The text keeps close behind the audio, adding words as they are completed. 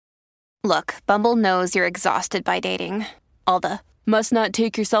Look, Bumble knows you're exhausted by dating. All the must not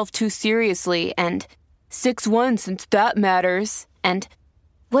take yourself too seriously and 6'1" since that matters. And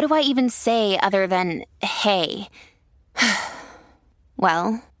what do I even say other than hey?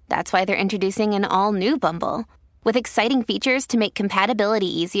 Well, that's why they're introducing an all-new Bumble with exciting features to make compatibility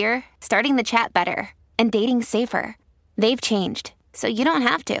easier, starting the chat better, and dating safer. They've changed, so you don't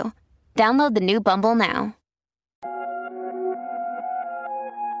have to. Download the new Bumble now.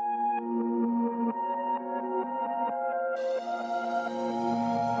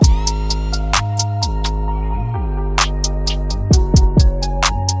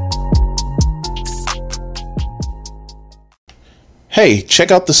 Hey,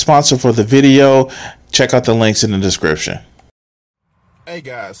 check out the sponsor for the video. Check out the links in the description. Hey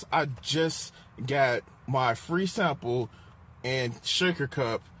guys, I just got my free sample and shaker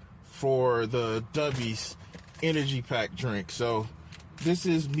cup for the Dubby's energy pack drink. So this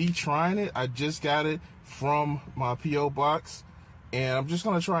is me trying it. I just got it from my P.O. box and I'm just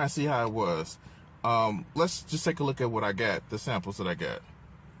gonna try and see how it was. Let's just take a look at what I got, the samples that I got.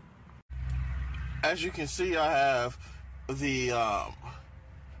 As you can see, I have the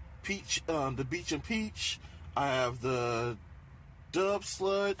peach, the beach and peach. I have the Dub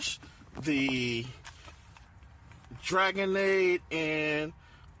Sludge, the Dragonade, and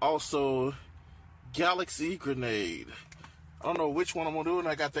also Galaxy Grenade. I don't know which one I'm gonna do, and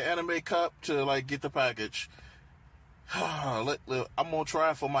I got the anime cup to like get the package. I'm gonna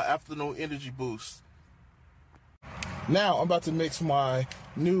try it for my afternoon energy boost. Now I'm about to mix my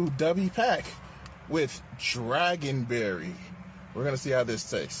new W pack with Dragonberry. We're gonna see how this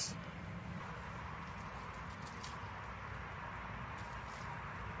tastes.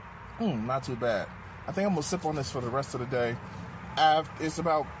 Not too bad. I think I'm gonna sip on this for the rest of the day. It's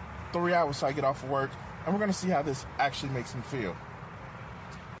about 3 hours till I get off of work, and we're gonna see how this actually makes me feel.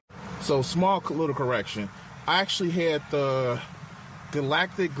 So, small little correction. I actually had the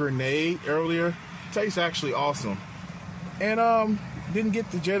Galactic Grenade earlier. Tastes actually awesome. And didn't get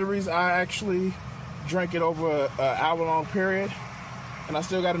the jitteries. I actually drank it over an hour-long period, and I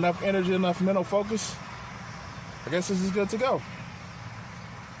still got enough energy, enough mental focus. I guess this is good to go.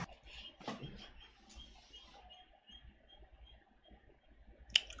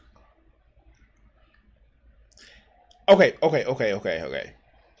 Okay.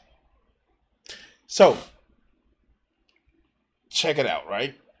 So, check it out,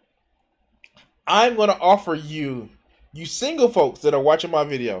 right? I'm going to offer you single folks that are watching my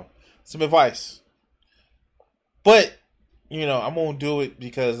video, some advice. But, I'm going to do it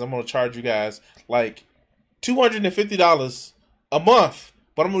because I'm going to charge you guys like $250 a month.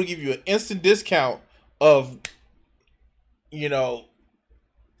 But I'm going to give you an instant discount of, $1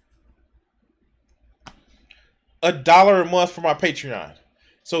 a month for my Patreon.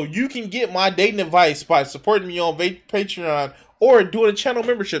 So you can get my dating advice by supporting me on Patreon or doing channel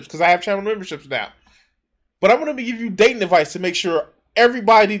memberships, because I have channel memberships now. But I'm going to give you dating advice to make sure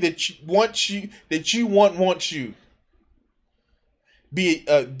everybody that you want you. Be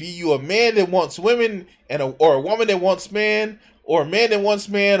you a man that wants women or a woman that wants man, or a man that wants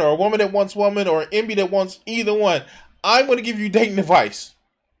man, or a woman that wants woman, or an MB that wants either one. I'm going to give you dating advice.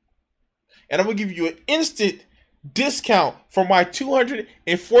 And I'm going to give you an instant discount for my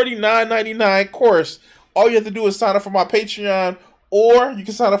 $249.99 course. All you have to do is sign up for my Patreon, or you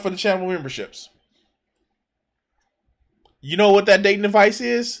can sign up for the channel memberships. You know what that dating advice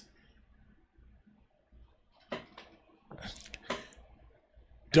is?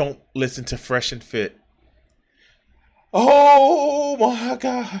 Don't listen to Fresh and Fit. Oh my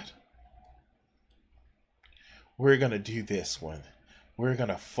God. We're going to do this one. We're going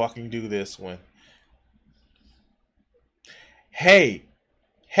to fucking do this one. Hey,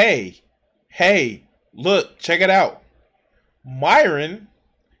 look, check it out. Myron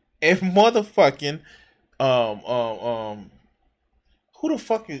and motherfucking, who the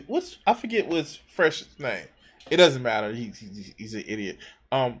fuck is, I forget what's Fresh's name. It doesn't matter. He's an idiot.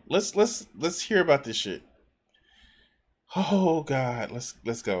 Let's hear about this shit. Oh God,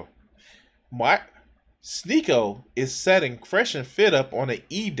 let's go. Sneeko is setting Fresh and Fit up on an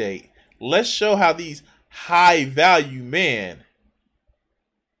E-date. Let's show how these high value men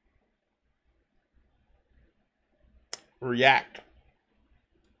react.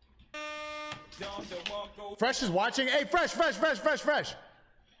 Fresh is watching. Hey, Fresh. Fresh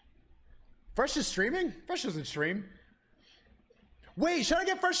is streaming? Fresh doesn't stream. Wait, should I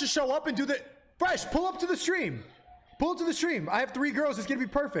get Fresh to show up and do the... Fresh, pull up to the stream. Pull up to the stream. I have 3 girls. It's going to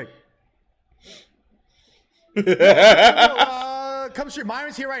be perfect. Come stream.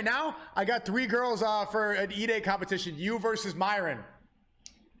 Myron's here right now. I got 3 girls for an E-Day competition. You versus Myron.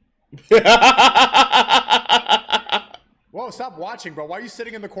 Whoa, stop watching, bro. Why are you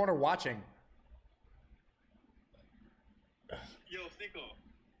sitting in the corner watching? Yo, Sneeko.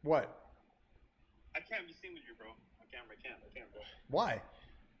 What? I can't be seen with you, bro. I can't, bro. Why?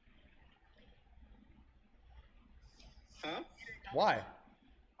 Huh? Why?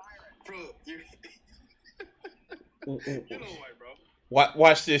 Bro, you're... You know why, bro.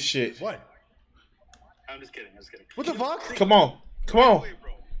 Watch this shit. What? I'm just kidding. What the fuck? Come on. Wait, bro.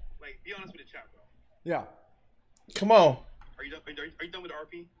 Like, be honest with the chat, bro. Yeah. Come on. Are you done with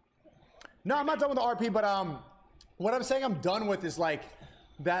the RP? No, I'm not done with the RP, but what I'm saying I'm done with is like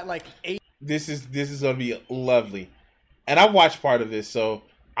that like 8. This is gonna be lovely. And I watched part of this, so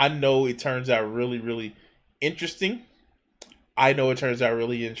I know it turns out really, really interesting. You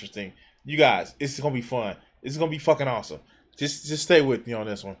guys, it's gonna be fun. It's gonna be fucking awesome. Just stay with me on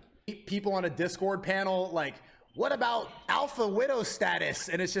this one. People on a Discord panel like, what about Alpha Widow status?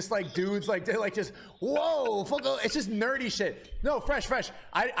 And it's just like dudes like they're like just whoa, fuck, it's just nerdy shit. No, fresh.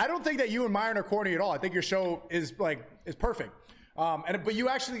 I don't think that you and Myron are corny at all. I think your show is perfect. But you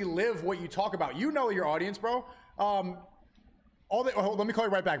actually live what you talk about. You know your audience, bro. Let me call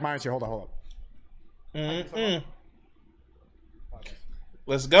you right back. Myron's here. Hold on.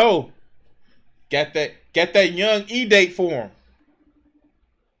 Let's go. Got that young E-date for him.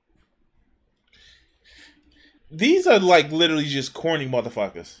 These are like literally just corny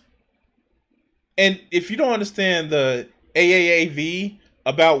motherfuckers. And if you don't understand the AAAV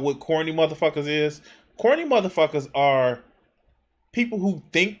about what corny motherfuckers is, corny motherfuckers are people who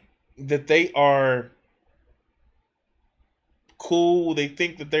think that they are cool. They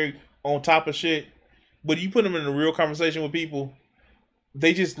think that they're on top of shit. But you put them in a real conversation with people,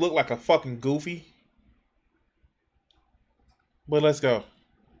 they just look like a fucking goofy. But let's go.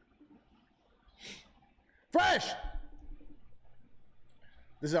 Fresh!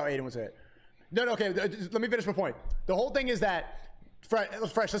 This is how Aiden would say it. No, okay, let me finish my point. The whole thing is that,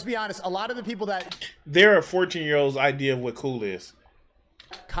 Fresh, let's be honest, a lot of the people that... They're a 14-year-old's idea of what cool is.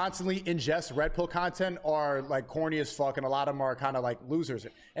 Constantly ingest red pill content are like corny as fuck, and a lot of them are kind of like losers.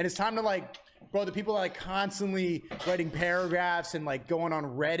 And it's time to like, bro, the people that like constantly writing paragraphs and like going on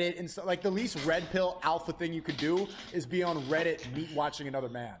Reddit and stuff, like the least red pill alpha thing you could do is be on Reddit meat watching another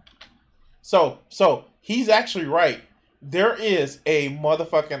man. So he's actually right. There is a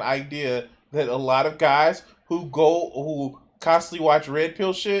motherfucking idea that a lot of guys who constantly watch red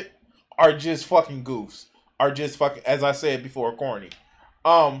pill shit are just fucking goofs. Are just fucking, as I said before, corny.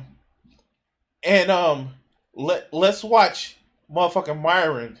 Let's watch motherfucking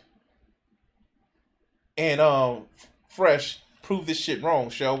Myron and Fresh prove this shit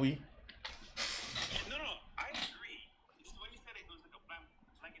wrong, shall we? No, I agree. Just when you said it was like a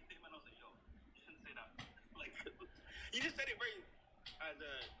blanket statement, I was like, yo, you shouldn't say that. Like, you just said it very as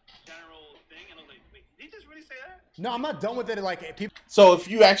a general thing, and I was like, wait, did you just really say that? No, I'm not done with it. Like people. So if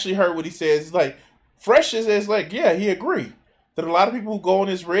you actually heard what he says, like Fresh is like, yeah, he agree that a lot of people who go on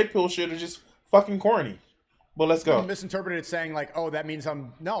this red pill shit are just fucking corny. But let's go. Misinterpreted it saying like, oh, that means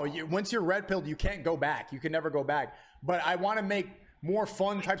once you're red pilled, you can't go back. You can never go back. But I want to make more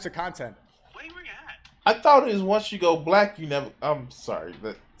fun types of content. What are you bringing at? I thought it was once you go black, you never. I'm sorry.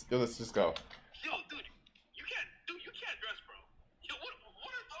 Let's just go. Yo, dude, you can't dress, bro. Yo, what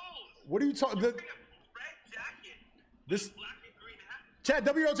are those? What are you talking? Red jacket. This Black and green hat. Chad,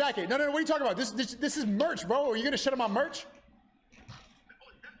 WO jacket. No. What are you talking about? This is merch, bro. Are you gonna shut him on merch? Oh,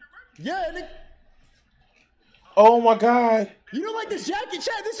 that's your merch? Yeah. Oh my god. You don't like this jacket,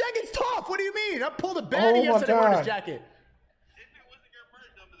 Chad? This jacket's tough. What do you mean? I pulled a baddie yesterday wearing this jacket. If it wasn't your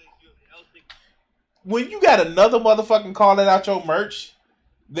merch, I'm like, When you got another motherfucking calling out your merch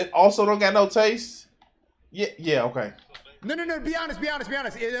that also don't got no taste, yeah, okay. No. Be honest.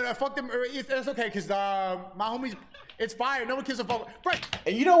 Fuck them. It's okay because my homies, it's fire. No one gives a fuck. Right.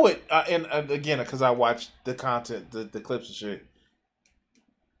 And you know what? And again, because I watched the content, the clips and shit,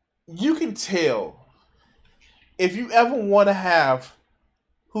 you can tell if you ever want to have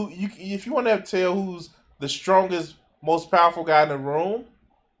if you want to tell who's the strongest, most powerful guy in the room,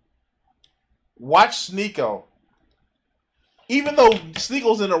 watch Sneeko. Even though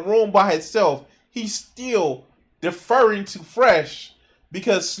Sneeko's in a room by himself, he's still deferring to Fresh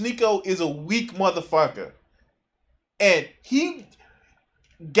because Sneeko is a weak motherfucker. And he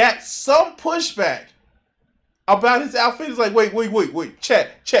got some pushback about his outfit. He's like, wait,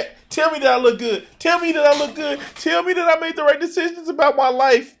 chat. Tell me that I look good. Tell me that I made the right decisions about my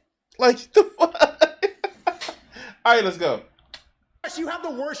life. Like, the fuck? All right, let's go. You have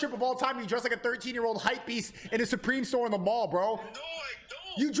the worship of all time. You dress like a 13-year-old hype beast in a Supreme store in the mall, bro. No, I don't.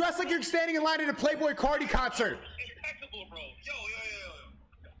 You dress like you're standing in line at a Playboy Cardi concert. Impeccable, bro. Yo.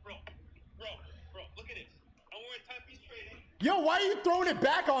 Bro, Yo, why are you throwing it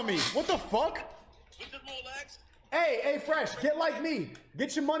back on me? What the fuck? With the Rolex? Hey, Fresh, get like me.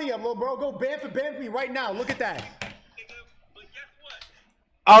 Get your money up, little bro. Go bam me right now. Look at that. Nigga, but guess what?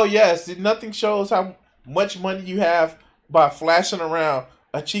 Oh yes, nothing shows how much money you have by flashing around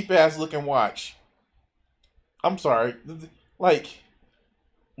a cheap ass looking watch. I'm sorry, like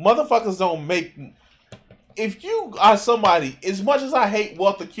motherfuckers don't make. If you are somebody, as much as I hate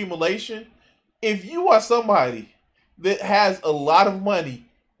wealth accumulation, if you are somebody that has a lot of money,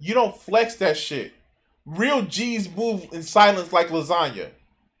 you don't flex that shit. Real G's move in silence like lasagna.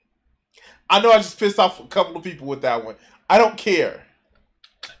 I know I just pissed off a couple of people with that one. I don't care.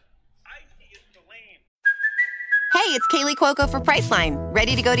 Hey, it's Kaylee Cuoco for Priceline.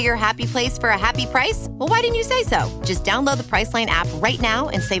 Ready to go to your happy place for a happy price? Well, why didn't you say so? Just download the Priceline app right now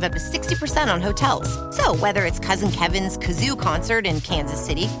and save up to 60% on hotels. So whether it's Cousin Kevin's Kazoo Concert in Kansas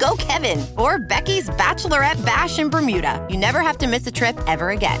City, go Kevin, or Becky's Bachelorette Bash in Bermuda, you never have to miss a trip ever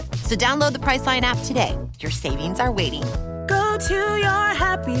again. So download the Priceline app today. Your savings are waiting. Go to your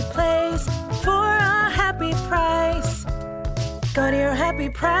happy place for a happy price. Go to your happy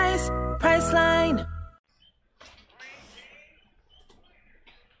price, Priceline.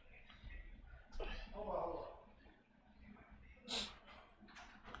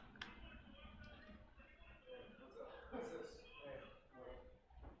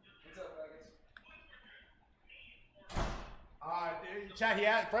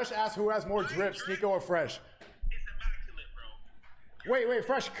 Chat, Fresh asked who has more drip, Sneeko or Fresh. It's immaculate, bro. Wait,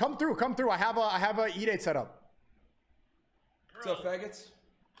 Fresh, come through. I have a E-date set up. What's up, faggots?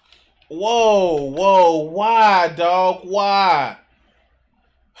 Whoa, why, dog? Why?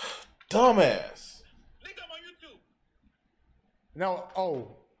 Dumbass. Nigga, I'm on YouTube. No,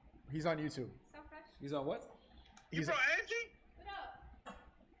 he's on YouTube. He's on what? You brought Angie? What up?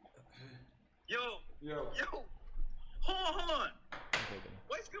 Yo. Hold on.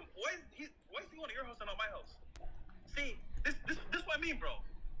 Why is he going to your house and not my house? See, this what I mean, bro.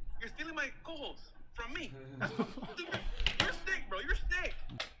 You're stealing my co-host from me. You're sick, bro. You're sick.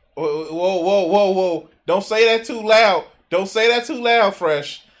 Whoa. Don't say that too loud. Don't say that too loud,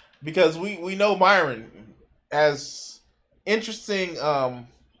 Fresh. Because we know Myron has interesting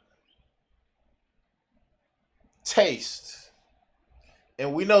taste.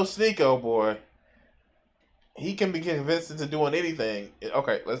 And we know Sneeko, boy. He can be convinced into doing anything.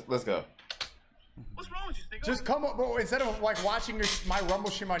 Okay, let's go. What's wrong with you, Sneeko? Just come up, bro. Instead of like watching my Rumble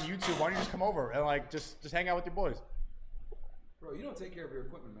stream on YouTube, why don't you just come over and like just hang out with your boys? Bro, you don't take care of your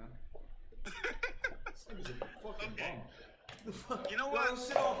equipment, man. This nigga's a fucking bum. You know what?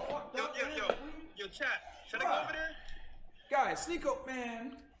 Yo, chat. Should I go over there? Guys, Sneeko,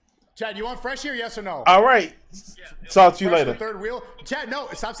 man. Chad, you want Fresh here, yes or no? All right. Talk to you Fresh later. the third wheel. Chad, no.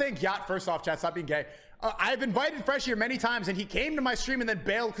 Stop saying yacht first off, Chad. Stop being gay. I've invited Fresh here many times, and he came to my stream and then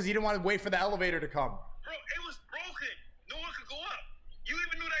bailed because he didn't want to wait for the elevator to come. Bro, it was broken. No one could go up. You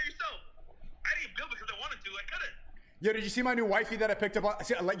even knew that yourself. I didn't build because I wanted to. I couldn't. Yo, did you see my new wifey that I picked up?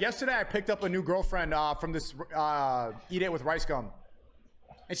 See, like yesterday, I picked up a new girlfriend from this E-Date with Rice Gum.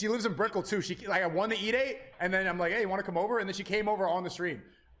 And she lives in Brickell, too. I won the E-Date, and then I'm like, hey, you want to come over? And then she came over on the stream.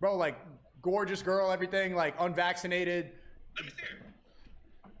 Bro, like, gorgeous girl, everything, like, unvaccinated. Let me see her.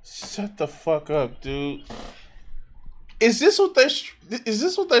 Shut the fuck up, dude. Is this what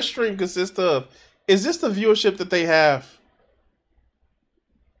that stream consists of? Is this the viewership that they have?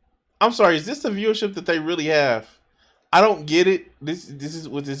 I'm sorry, is this the viewership that they really have? I don't get it. Is this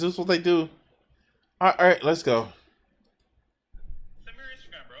what they do? All right, let's go. Send me your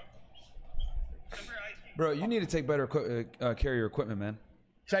Instagram, bro. Send me your IG. Bro, you need to take better care of your equipment, man.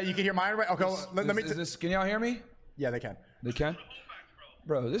 Chad, you can hear mine right? Okay, let me... Can y'all hear me? Yeah, they can. They can?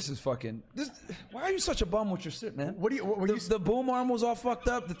 Bro, this is fucking... Why are you such a bum with your shit, man? The boom arm was all fucked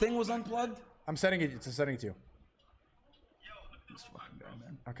up. The thing was unplugged. I'm sending it to you. This fucking guy,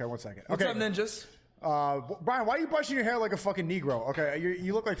 man. Okay, 1 second. What's up, ninjas? Brian, why are you brushing your hair like a fucking Negro? Okay,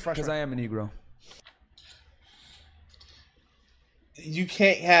 you look like Fresh. Because I am a Negro. You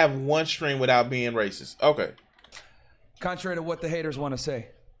can't have one stream without being racist. Okay. Contrary to what the haters want to say.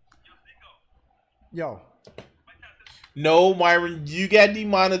 Yo. No, Myron, you got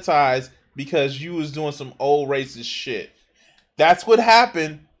demonetized because you was doing some old racist shit. That's what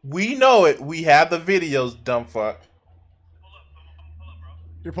happened. We know it. We have the videos, dumb fuck.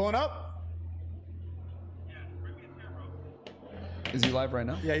 You're pulling up? Is he live right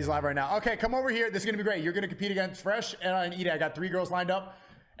now? Yeah, he's live right now. Okay, come over here. This is going to be great. You're going to compete against Fresh and Ida. I got 3 girls lined up.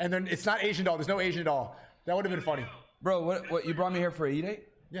 And then it's not Asian doll. There's no Asian doll. That would have been funny. Bro, what you brought me here for a E-Date?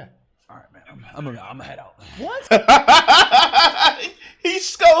 Yeah. All right, man. I'm gonna head out. What? He's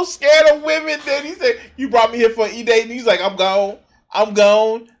so scared of women that he said, You brought me here for an E-Date, and he's like, I'm gone. I'm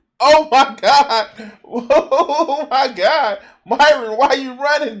gone. Oh, my God. Oh, my God. Myron, why you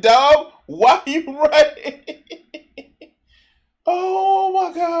running, dog? Why you running? Oh,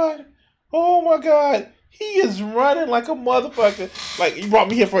 my God. Oh, my God. He is running like a motherfucker. Like, you brought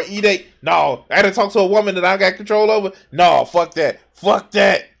me here for an E-Date? No. I gotta talk to a woman that I got control over? No, fuck that. Fuck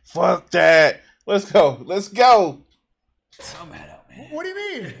that. Fuck that. Let's go. Let's go. I'm mad out, man. What do you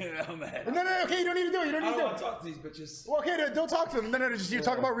mean? I'm mad. No, okay, you don't need to do it. You don't need to do it. I don't want to talk to these bitches. Well, okay, don't talk to them. No, just you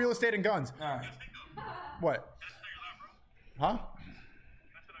talk about real estate and guns. All right. What? Huh?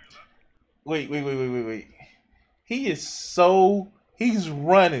 Wait. He's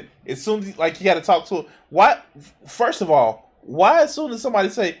running. As soon as he got to talk to him. Why? First of all, why as soon as somebody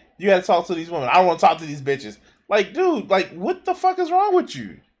say, you got to talk to these women, I don't want to talk to these bitches. Like, dude, like, what the fuck is wrong with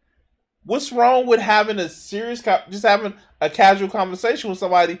you? What's wrong with having a serious, just having a casual conversation with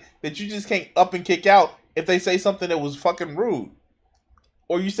somebody that you just can't up and kick out if they say something that was fucking rude,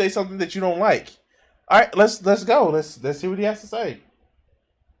 or you say something that you don't like? All right, let's go. Let's see what he has to say.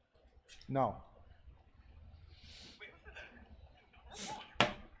 No.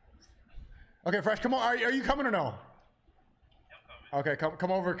 Okay, Fresh, come on. Are you coming or no? Okay,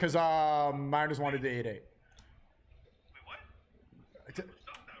 come over because Myron just wanted the 8-8. Wait, what?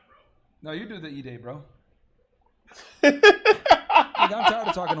 No, you do the E-Day, bro. Like, I'm tired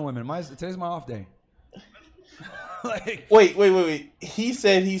of talking to women. Today's my off day. Like, Wait. He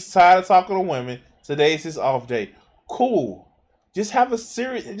said he's tired of talking to women. Today's his off day. Cool. Just have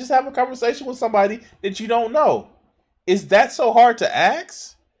a conversation with somebody that you don't know. Is that so hard to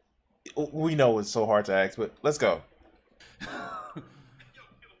ask? We know it's so hard to ask, but let's go.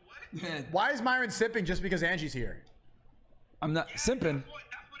 Why is Myron sipping just because Angie's here? I'm not simping.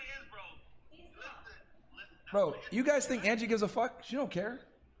 Bro, you guys think Angie gives a fuck? She don't care.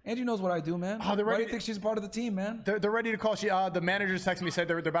 Angie knows what I do, man. Oh, Why do you think she's part of the team, man? They're ready to call. The managers texted me, said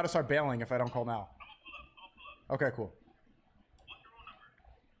they're about to start bailing if I don't call now. Okay, cool.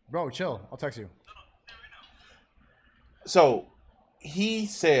 Bro, chill. I'll text you. So he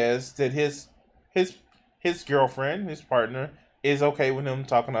says that his girlfriend, his partner, is okay with him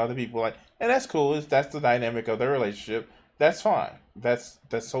talking to other people, like, and that's cool. That's the dynamic of their relationship. That's fine. That's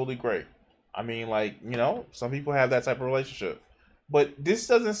totally great. I mean, like, you know, some people have that type of relationship, but this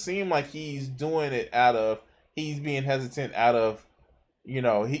doesn't seem like he's doing it he's being hesitant out of, you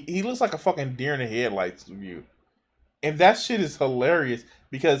know, he looks like a fucking deer in the headlights to you. And that shit is hilarious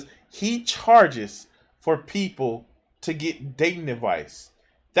because he charges for people to get dating advice.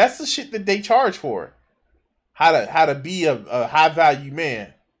 That's the shit that they charge for. How to be a high value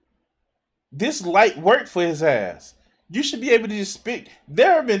man. This light worked for his ass. You should be able to just spit.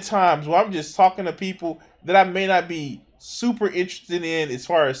 There have been times where I'm just talking to people that I may not be super interested in as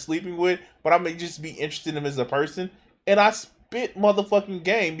far as sleeping with, but I may just be interested in them as a person. And I spit motherfucking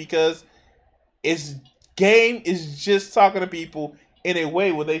game because game is just talking to people in a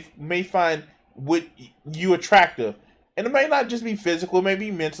way where they may find what you attractive. And it may not just be physical, it may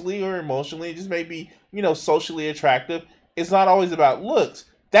be mentally or emotionally, it just may be, you know, socially attractive. It's not always about looks.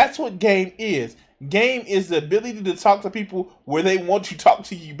 That's what game is. Game is the ability to talk to people where they want to talk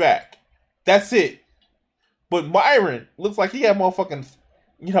to you back. That's it. But Myron looks like he had motherfucking,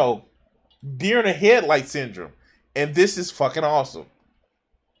 you know, deer in the headlight syndrome. And this is fucking awesome.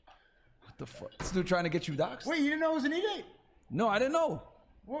 What the fuck? This dude trying to get you doxxed? Wait, you didn't know it was an E-Date? No, I didn't know.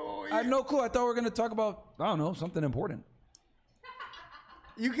 I had no clue. I thought we were going to talk about, I don't know, something important.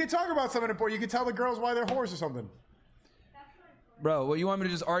 You can talk about something important. You can tell the girls why they're whores or something. Bro, what, you want me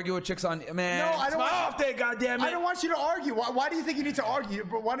to just argue with chicks on, man? No, I don't want want off day, goddammit. I don't want you to argue. Why do you think you need to argue?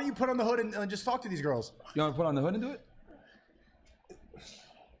 But why don't you put on the hood and just talk to these girls? You want to put on the hood and do it?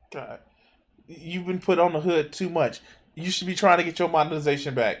 God, you've been put on the hood too much. You should be trying to get your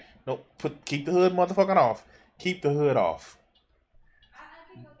monetization back. No, keep the hood motherfucking off. Keep the hood off.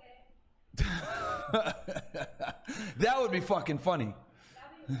 That would be fucking funny.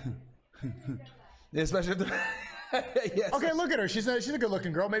 Especially if the yes. Okay, look at her. She's a good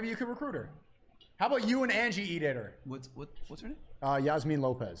looking girl. Maybe you could recruit her. How about you and Angie eat at her? What's her name? Yasmin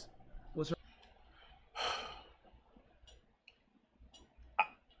Lopez. What's her?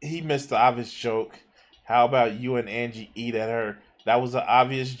 He missed the obvious joke. How about you and Angie eat at her? That was an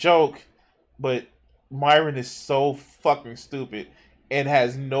obvious joke, but Myron is so fucking stupid and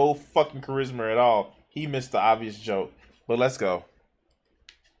has no fucking charisma at all. He missed the obvious joke. But let's go.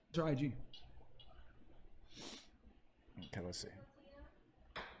 What's her IG? Okay, let's see.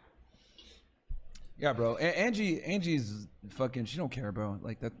 Yeah, bro. Angie's fucking. She don't care, bro.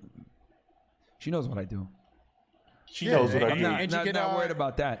 Like that. She knows what I do. She knows what I I'm do. not worried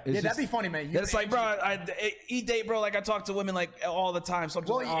about that. It's that'd be funny, man. It's like, bro, I e-date, bro. Like I talk to women like all the time. So I'm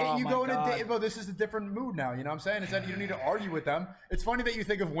just you go in a date, bro. This is a different mood now. You know what I'm saying? Instead, you don't need to argue with them. It's funny that you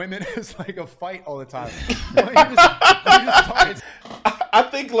think of women as like a fight all the time. I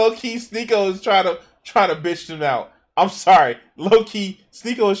think low key Sneeko is trying to bitch them out. I'm sorry, low key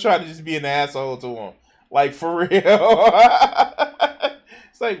Sneeko is trying to just be an asshole to him. Like for real.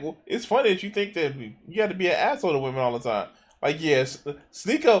 It's like, well, it's funny that you think that you got to be an asshole to women all the time. Like, yes,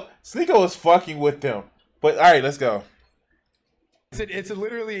 Sneeko is fucking with them. But all right, let's go. It's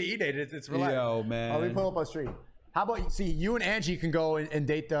literally an e-date. It's relaxed. Yo, man. Let me pull up a stream. How about you and Angie can go and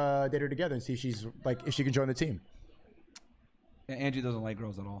date her together and see if she can join the team. Angie doesn't like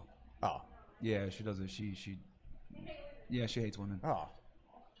girls at all. Oh. Yeah, she doesn't. She hates women. Oh.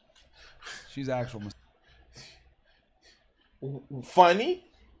 She's actual. Funny.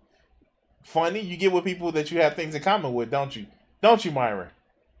 You get with people that you have things in common with, don't you? Don't you, Myron?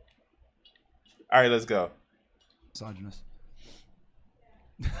 All right, let's go. Misogynist.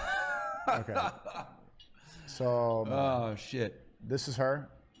 Okay. So. Oh shit. This is her.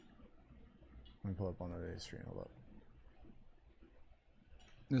 Let me pull up on the screen. Hold up.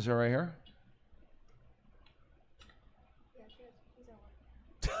 This is her right here.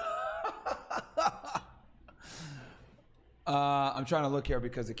 I'm trying to look here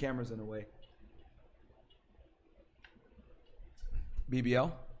because the camera's in the way.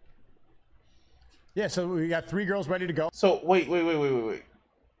 BBL? Yeah, so we got 3 girls ready to go. So, wait.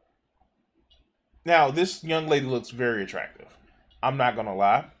 Now, this young lady looks very attractive. I'm not going to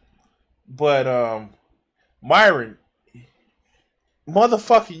lie. But, Myron,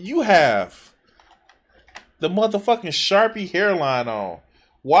 motherfucker, you have the motherfucking Sharpie hairline on.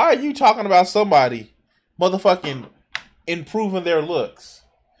 Why are you talking about somebody motherfucking improving their looks?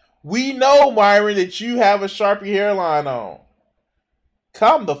 We know, Myron, that you have a Sharpie hairline on.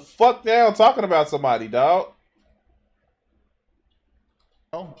 Calm the fuck down talking about somebody, dog.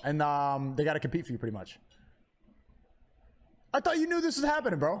 Oh, and they got to compete for you pretty much. I thought you knew this was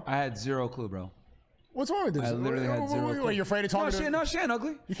happening, bro. I had zero clue, bro. What's wrong with this? I literally had zero clue. Are you afraid of talking to her? No, she ain't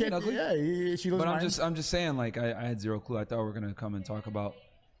ugly. You can't. Ugly. Yeah, she looks. But I'm just saying, like, I had zero clue. I thought we were gonna come and talk about.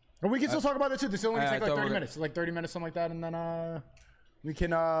 And we can still talk about that too. This only take like 30 minutes, like 30 minutes, something like that, and then we can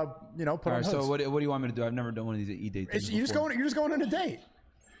put on. Right, so what do you want me to do? I've never done one of these e-date things. You're just going on a date.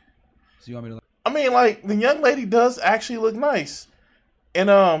 So you want me to? I mean, like, the young lady does actually look nice, and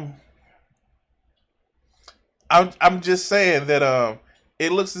I'm just saying that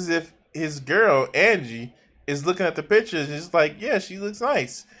it looks as if his girl Angie is looking at the pictures and it's like, yeah, she looks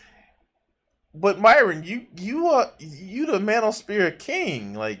nice. But Myron, you the Manosphere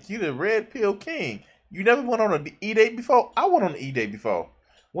king, like you the red pill king. You never went on an e-date before. I went on an e-date before.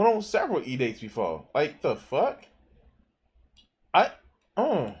 Went on several e-dates before. Like the fuck?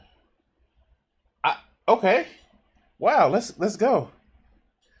 Okay. Wow, let's go.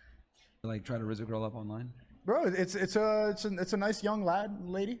 Like try to rizz a girl up online. Bro, it's a nice young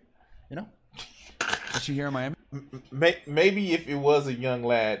lady, you know. Is she here in Miami? Maybe if it was a young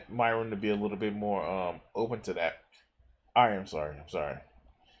lad, Myron would be a little bit more open to that. I'm sorry.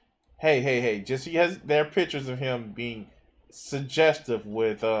 Hey. Just there are pictures of him being suggestive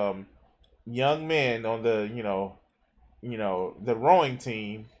with young men on the the rowing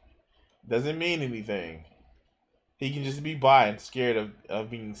team. Doesn't mean anything. He can just be bi and scared of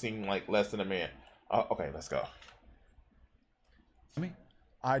being seen like less than a man. Okay, let's go.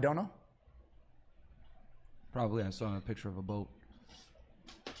 I don't know. Probably I saw a picture of a boat.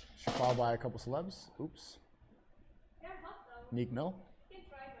 She followed by a couple celebs. Oops. Meek Mill.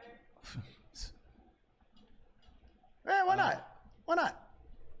 Hey, why not? Why not?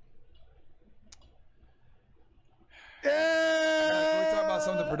 Can we talk about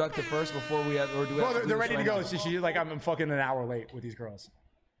something productive first before we have, or do we? Well, they're ready to go. She's like, I'm fucking an hour late with these girls.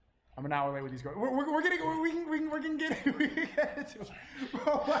 I'm an hour late with these girls. We're getting get it.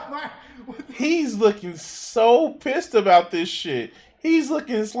 He's looking so pissed about this shit. He's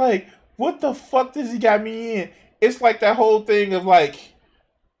looking, it's like, what the fuck does he got me in? It's like that whole thing of like,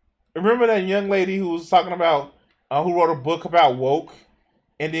 remember that young lady who was talking about, who wrote a book about woke,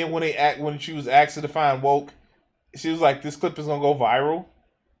 and then when she was asked to define woke, she was like, this clip is gonna go viral.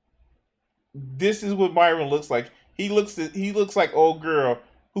 This is what Myron looks like. He looks like old girl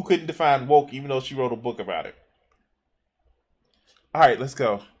who couldn't define woke even though she wrote a book about it. All right, let's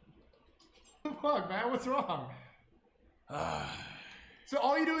go. Fuck, man, what's wrong? So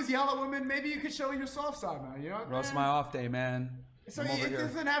all you do is yell at women. Maybe you could show your soft side, man. You know what Bro, it's my off day, man. So it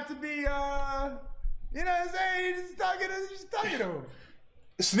doesn't have to be, you know what I'm saying? You're just talking to him.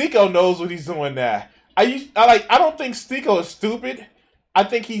 Sneeko knows what he's doing now. I don't think Sneeko is stupid. I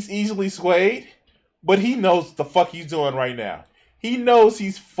think he's easily swayed, but he knows what the fuck he's doing right now. He knows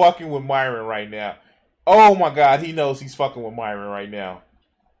he's fucking with Myron right now. Oh my god, he knows he's fucking with Myron right now.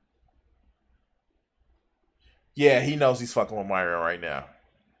 Yeah, he knows he's fucking with Myron right now.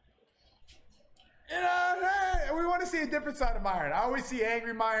 You know, hey, we want to see a different side of Myron. I always see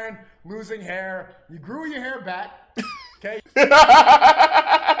angry Myron losing hair. You grew your hair back. Okay.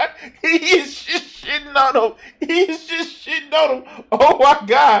 He is just shitting on him. He's just shitting on him. Oh my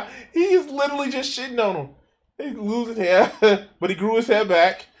god. He is literally just shitting on him. He's losing hair, but he grew his hair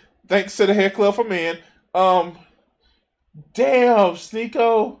back. Thanks to the hair club for men. Damn,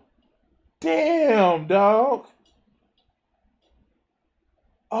 Sneeko. Damn, dog.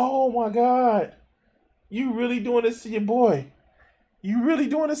 Oh my god. You really doing this to your boy. You really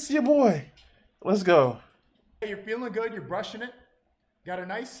doing this to your boy. Let's go. You're feeling good. You're brushing it. Got a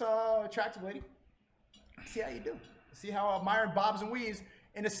nice, attractive lady. See how you do. See how Myron bobs and weaves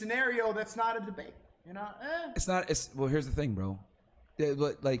in a scenario that's not a debate. You know? It's not. Well, here's the thing, bro.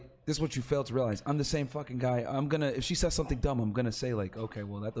 But like, this is what you fail to realize. I'm the same fucking guy. If she says something dumb, I'm gonna say like, okay,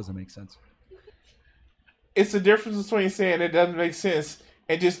 well, that doesn't make sense. It's the difference between saying it doesn't make sense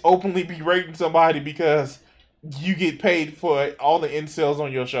and just openly berating somebody because you get paid for all the incels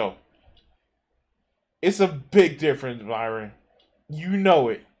on your show. It's a big difference, Byron. You know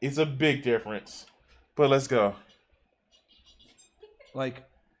it. It's a big difference. But let's go. Like,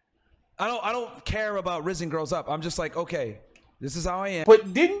 I don't care about rizzing girls up. I'm just like, okay, this is how I am. But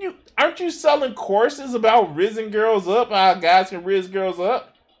aren't you selling courses about rizzing girls up, how guys can rizz girls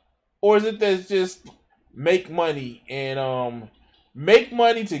up? Or is it that just make money and make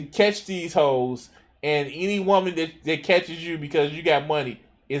money to catch these hoes, and any woman that catches you because you got money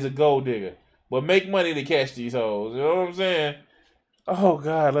is a gold digger. But make money to catch these hoes. You know what I'm saying? Oh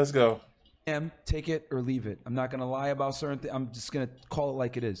God, let's go. Take it or leave it. I'm not gonna lie about certain things. I'm just gonna call it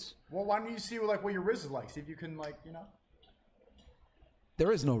like it is. Well, why don't you see like what your riz is like? See if you can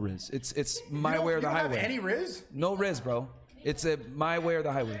There is no riz. It's my way or the highway. You don't have any riz? No riz, bro. It's my way or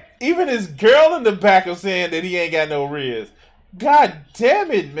the highway. Even his girl in the back is saying that he ain't got no riz. God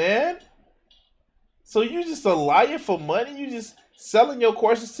damn it, man. So you just a liar for money? You just selling your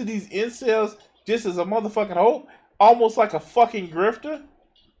courses to these incels just as a motherfucking hope? Almost like a fucking grifter?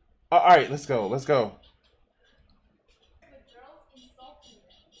 All right, let's go. Let's go.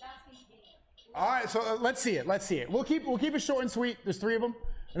 All right, so let's see it. Let's see it. We'll keep it short and sweet. There's 3 of them,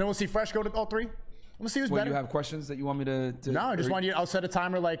 and then we'll see Fresh go to all 3. Let's see who's better. You have questions that you want me to No, I just want you. I'll set a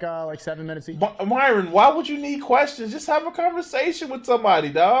timer like 7 minutes each. Myron, why would you need questions? Just have a conversation with somebody,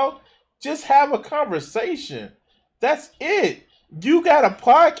 dog. Just have a conversation. That's it. You got a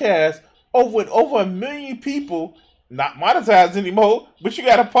podcast with over 1 million people, not monetized anymore, but you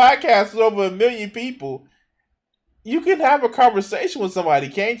got a podcast with over 1 million people. You can have a conversation with somebody,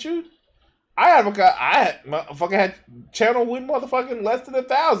 can't you? I had channel with motherfucking less than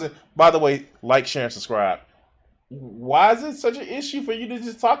 1,000. By the way, like, share, and subscribe. Why is it such an issue for you to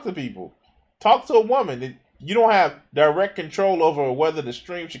just talk to people? Talk to a woman. You don't have direct control over whether the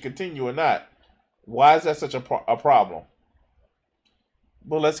stream should continue or not. Why is that such a problem?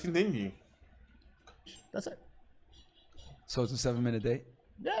 Well, let's continue. That's it. So it's a 7-minute date?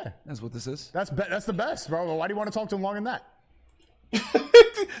 Yeah. That's what this is? That's the best, bro. Why do you want to talk to him longer than that?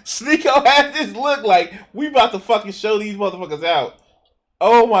 Sneeko has this look like we about to fucking show these motherfuckers out.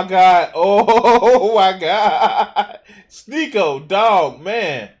 Oh my god. Oh my god. Sneeko, dog,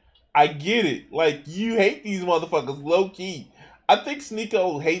 man. I get it. Like, you hate these motherfuckers low key. I think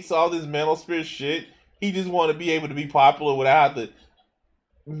Sneeko hates all this manosphere shit. He just want to be able to be popular without having to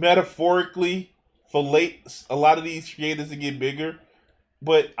metaphorically fillet a lot of these creators to get bigger.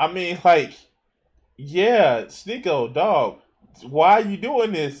 But I mean, like, yeah, Sneeko, dog, why are you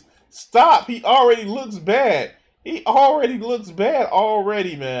doing this? Stop. He already looks bad. He already looks bad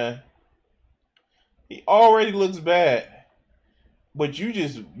already, man. He already looks bad. But you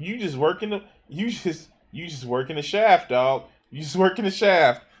just working the shaft, dog. You just working the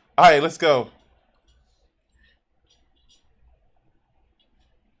shaft. All right, let's go.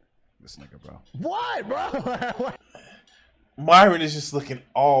 This nigga, bro. What, bro? Myron is just looking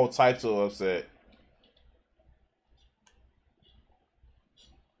all types of upset.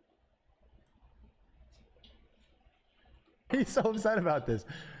 He's so upset about this.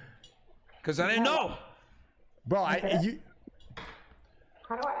 Because I didn't know. Bro, How do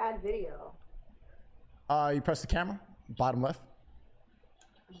I add video? You press the camera, bottom left.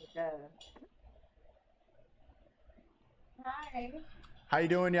 Hi. How you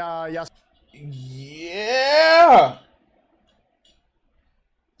doing, Yas? Yeah.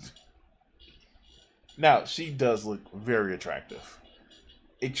 Now, she does look very attractive.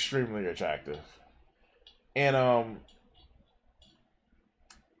 Extremely attractive. And,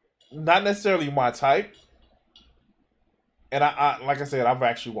 not necessarily my type. And I like I said, I've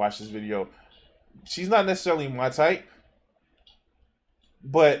actually watched this video. She's not necessarily my type.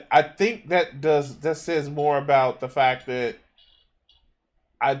 But I think that says more about the fact that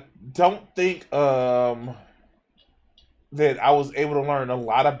I don't think that I was able to learn a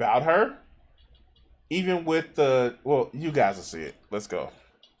lot about her. Even with you guys will see it. Let's go.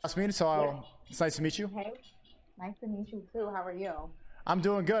 It's nice to meet you. Hey, nice to meet you too. How are you? I'm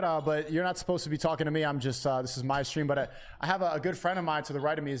doing good, but you're not supposed to be talking to me. I'm just, this is my stream. But I have a good friend of mine to the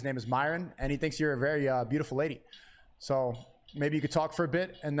right of me. His name is Myron, and he thinks you're a very beautiful lady. So maybe you could talk for a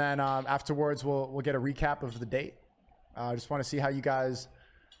bit, and then afterwards we'll get a recap of the date. I just want to see how you guys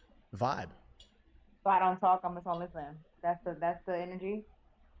vibe. So I don't talk. I'm just gonna listen. That's the energy.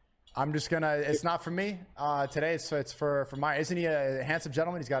 I'm just gonna. It's not for me today. It's for Myron. Isn't he a handsome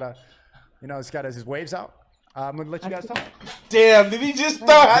gentleman? He's got his waves out. I'm gonna let you guys talk. Damn! Did he just throw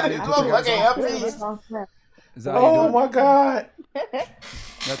out his motherfucking Is that Oh my god!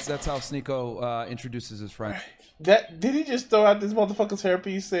 That's how Sneeko introduces his friend. Did he just throw out this motherfucker's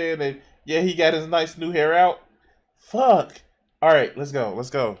hairpiece saying that? Yeah, he got his nice new hair out. Fuck. All right, let's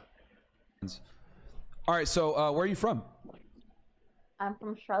go. All right, so where are you from? I'm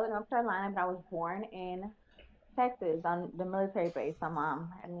from Charlotte, North Carolina, but I was born in Texas on the military base. My mom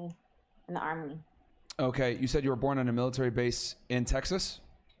had me in the Army. Okay, you said you were born on a military base in Texas?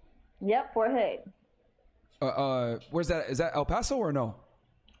 Yep, Fort Hood. Where's that? Is that El Paso or no?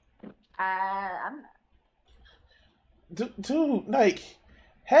 I'm Dude, like,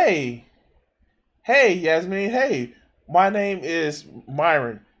 hey, Yasmin, hey, my name is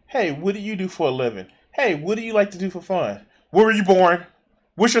Myron. Hey, what do you do for a living? Hey, what do you like to do for fun? Where were you born?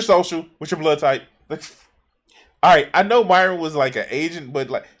 What's your social? What's your blood type? Like, all right, I know Myron was like an agent, but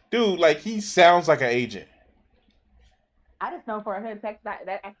like, dude, like he sounds like an agent. I just know Fort Hood, Texas.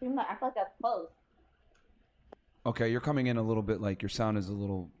 I feel like that's close. Okay, you're coming in a little bit like your sound is a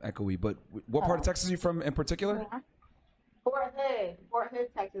little echoey, but what part of Texas are you from in particular? Yeah. Fort Hood,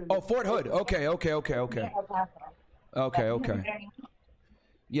 Texas. Oh, Fort Hood. Okay. Okay.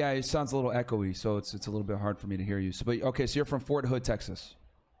 Yeah, it sounds a little echoey, so it's a little bit hard for me to hear you. So, but okay, so you're from Fort Hood, Texas.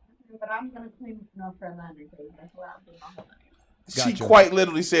 But I'm gonna claim North Carolina because that's where I'm from. She quite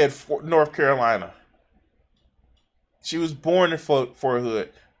literally said North Carolina. She was born in Fort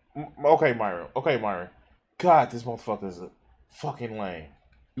Hood. Okay, Myron. God, this motherfucker is a fucking lame.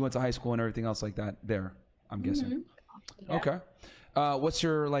 You went to high school and everything else like that there, I'm guessing. Mm-hmm. Yeah. Okay. What's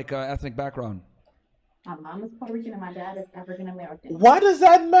your ethnic background? My mom is Puerto Rican and my dad is African American. Why does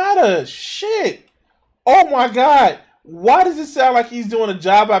that matter? Shit. Oh my God. Why does it sound like he's doing a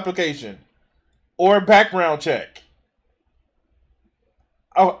job application or a background check?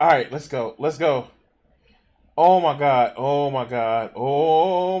 Oh, all right. Let's go. Oh my God.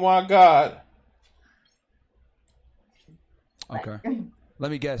 Okay.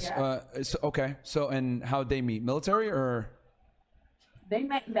 Let me guess. Yeah. So, and how'd they meet? Military or? They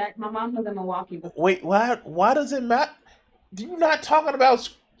met back. My mom was in Milwaukee before. Wait, why does it matter? You're not talking about,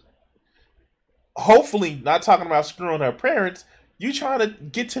 hopefully not talking about screwing her parents. You trying to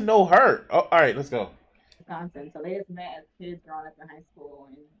get to know her. Oh, all right, let's go. Wisconsin. So they just met as kids growing up in high school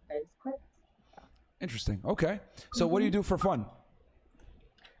and they just clicked. Interesting. Okay. So what do you do for fun?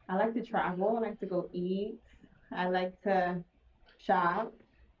 I like to travel. I like to go eat. I like to shop.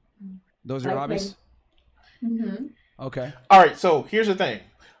 Those are your hobbies? Mm-hmm. Okay. All right, so here's the thing.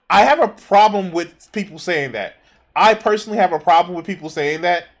 I have a problem with people saying that. I personally have a problem with people saying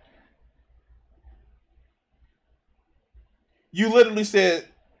that. You literally said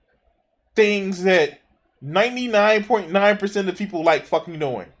things that 99.9% of people like fucking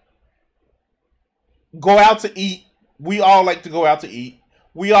doing. Go out to eat. We all like to go out to eat.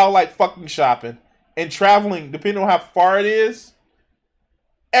 We all like fucking shopping. And traveling, depending on how far it is,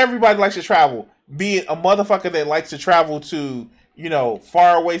 everybody likes to travel. Be it a motherfucker that likes to travel to,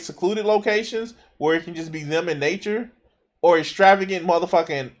 far away secluded locations where it can just be them in nature, or extravagant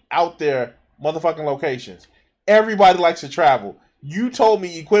motherfucking out there motherfucking locations. Everybody likes to travel. You told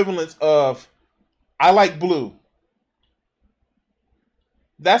me equivalents of, I like blue.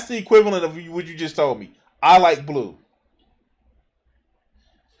 That's the equivalent of what you just told me. I like blue.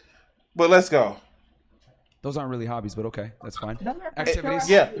 But let's go. Those aren't really hobbies, but okay, that's fine. Activities?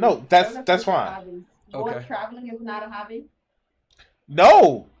 Yeah, no, that's fine. Okay. Traveling is not a hobby?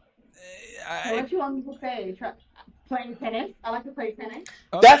 No. What you want me to say? Playing tennis? I like to play tennis.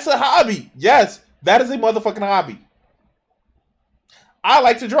 That's a hobby. Yes, that is a motherfucking hobby. I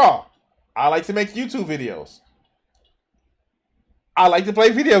like to draw. I like to make YouTube videos. I like to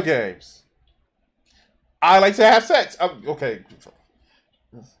play video games. I like to have sex. Okay.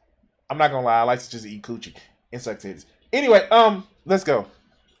 I'm not gonna lie. I like to just eat coochie. Insect titties. Anyway, let's go.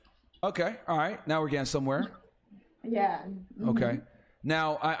 Okay. All right. Now we're getting somewhere. Yeah. Mm-hmm. Okay.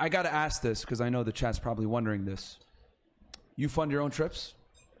 Now, I got to ask this because I know the chat's probably wondering this. You fund your own trips?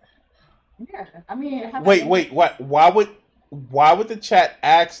 Yeah. I mean, wait. What? Why would the chat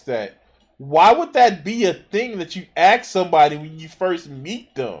ask that? Why would that be a thing that you ask somebody when you first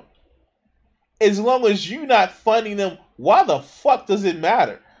meet them? As long as you're not funding them, why the fuck does it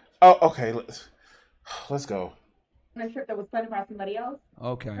matter? Oh, okay. Let's go. On a trip that was funded by somebody else.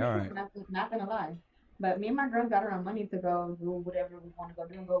 Okay. All right. Not gonna lie. But me and my girls got our own money to go do whatever we want to go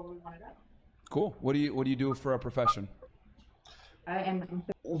do and go where we want to go. Cool. What do you do for a profession? I am.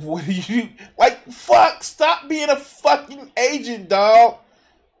 What do you like? Fuck! Stop being a fucking agent, dog.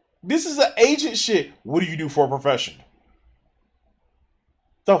 This is an agent shit. What do you do for a profession?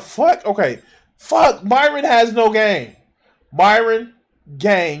 The fuck? Okay. Fuck. Myron has no game. Myron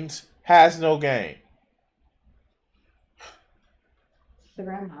Gaines has no game.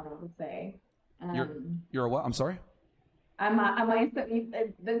 Instagram model, I would say. You're a what? I'm sorry? I'm this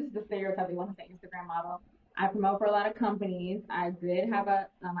is the stereotype you want to say, Instagram model. I promote for a lot of companies. I did have I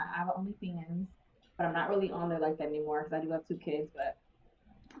have OnlyFans, but I'm not really on there like that anymore because I do have 2 kids. But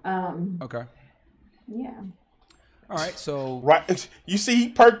okay. Yeah. All right. So right, you see, he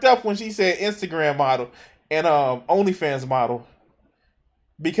perked up when she said Instagram model and OnlyFans model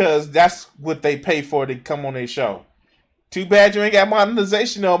because that's what they pay for to come on their show. Too bad you ain't got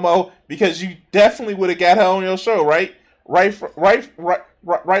monetization no more because you definitely would have got her on your show, right? Right,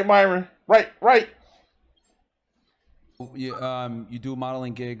 Myron. Right. You do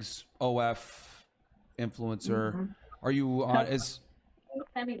modeling gigs, OF, influencer. Mm-hmm. Are you on?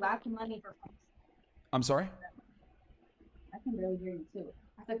 Send me lots of money for. I'm sorry. I can barely hear you too.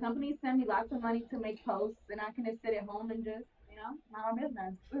 The companies send me lots of money to make posts, and I can just sit at home and just. Not our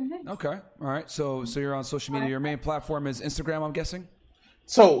business. Okay. All right. So you're on social media. Your main platform is Instagram, I'm guessing?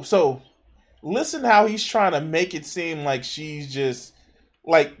 So listen how he's trying to make it seem like she's just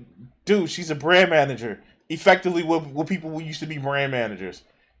like, dude, she's a brand manager. Effectively what people used to be brand managers.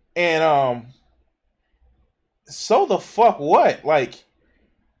 And so the fuck what? Like,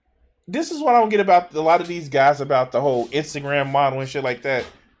 this is what I don't get about a lot of these guys about the whole Instagram model and shit like that.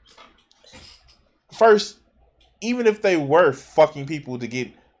 First, even if they were fucking people to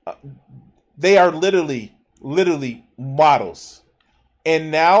get, they are literally models.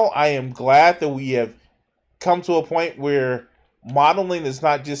 And now I am glad that we have come to a point where modeling is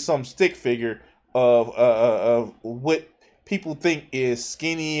not just some stick figure of what people think is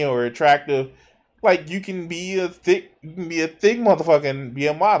skinny or attractive. Like, you can be a thick motherfucker and be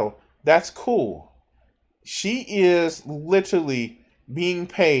a model. That's cool. She is literally being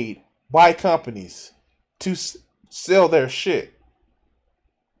paid by companies to sell their shit.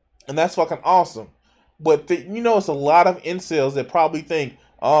 And that's fucking awesome. But it's a lot of incels that probably think,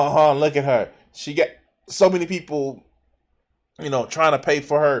 look at her. She got so many people, trying to pay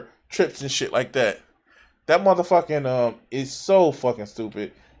for her trips and shit like that. That motherfucking is so fucking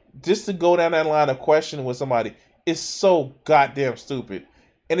stupid. Just to go down that line of questioning with somebody is so goddamn stupid.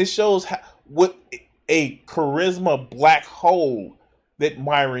 And it shows what a charisma black hole that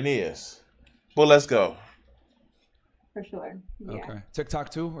Myron is. But let's go. For sure. Yeah. Okay. TikTok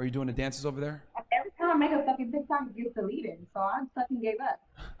too? Are you doing the dances over there? Every time I make a fucking TikTok, it gets deleted. So I fucking gave up.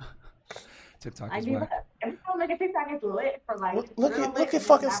 TikTok I is gave whack. up. Every time I make a TikTok, it's lit for like. Look at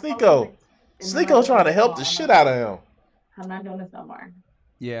fucking Sneeko. Sneeko trying to help the shit out of him. I'm not doing this no more.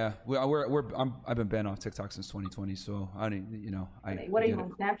 Yeah, I've been banned off TikTok since 2020, so I didn't, What are you on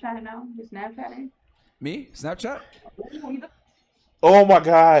Snapchat now? You Snapchatting? Me? Snapchat? Oh my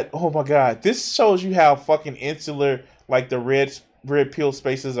god! This shows you how fucking insular like the red pill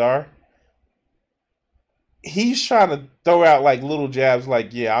spaces are. He's trying to throw out like little jabs,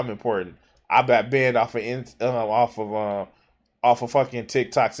 like, yeah, I'm important. I got banned off of fucking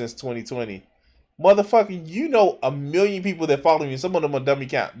TikTok since 2020. Motherfucker, a million people that follow you. Some of them are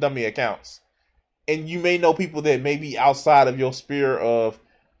dummy accounts, and you may know people that may be outside of your sphere of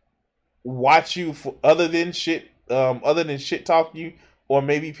watch you for other than shit talk you, or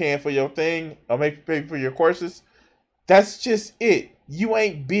maybe paying for your thing, or maybe pay for your courses. That's just it. You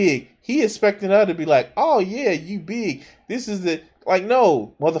ain't big. He expecting her to be like, oh yeah, you big. This is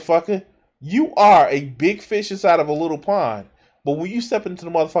no, motherfucker. You are a big fish inside of a little pond. But when you step into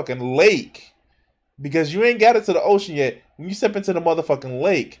the motherfucking lake, because you ain't got it to the ocean yet, when you step into the motherfucking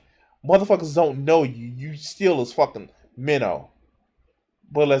lake, motherfuckers don't know you. You still as fucking minnow.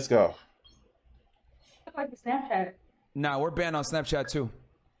 But let's go. look like the Snapchat. Nah, we're banned on Snapchat too.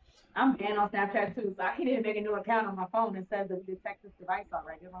 I'm banned on Snapchat too, so I can't even make a new account on my phone and says that we detect this device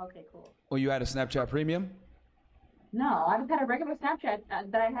already. I'm like, okay, cool. Well, you had a Snapchat Premium? No, I just had a regular Snapchat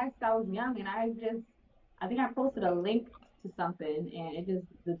that I had since I was young, and I think I posted a link to something, and it just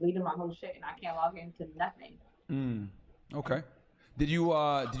deleted my whole shit, and I can't log into nothing. Okay. Did you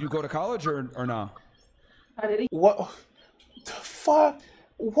go to college or no? What the fuck?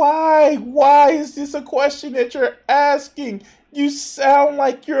 Why is this a question that you're asking? You sound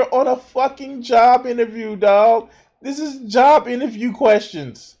like you're on a fucking job interview, dog. This is job interview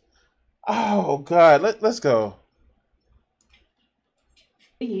questions. Oh God, let's go.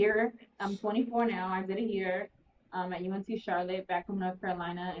 A year. I'm 24 now. I did a year at UNC Charlotte, back from North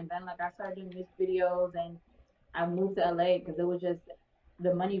Carolina, and then I started doing music videos, and I moved to LA because it was just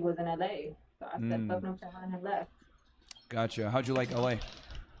the money was in LA. So I said, fuck North Carolina and left. Gotcha. How'd you like LA?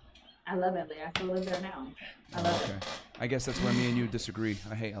 I love LA. I still live there now. I love it. I guess that's where me and you disagree.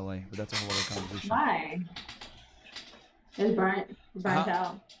 I hate LA, but that's a whole other conversation. Why? It's burnt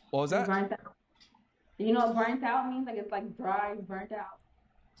out. What was that? It's burnt out. You know what burnt out means? Like it's like dry, burnt out.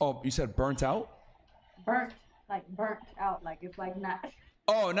 Oh, you said burnt out? Burnt out. Like it's like not.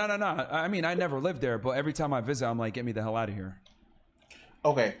 Oh, no. I mean, I never lived there, but every time I visit, I'm like, get me the hell out of here.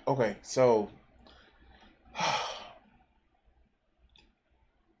 Okay. So,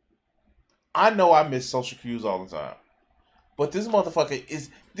 I know I miss social cues all the time, but this motherfucker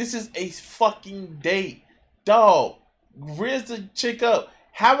this is a fucking date, dog. Riz the chick up.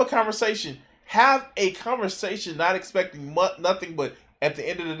 Have a conversation. Not expecting nothing but at the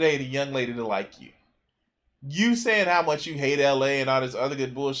end of the day, the young lady to like you. You saying how much you hate LA and all this other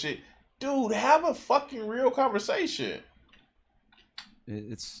good bullshit. Dude, have a fucking real conversation.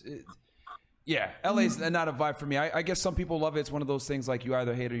 Yeah, LA's not a vibe for me. I guess some people love it. It's one of those things like you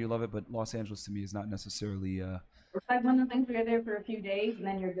either hate or you love it, but Los Angeles to me is not necessarily... It's like one of the things where you're there for a few days and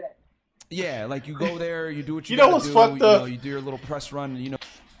then you're good. Yeah, like you go there, you do what you know gotta what's do, fucked up? You do your little press run, You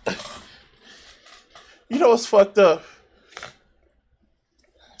know what's fucked up?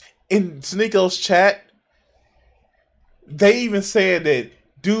 In Sneako's chat, they even said that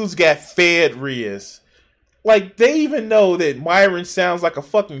dudes got fed Riz. Like, they even know that Myron sounds like a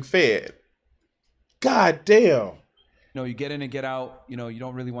fucking fed. God damn. You get in and get out. You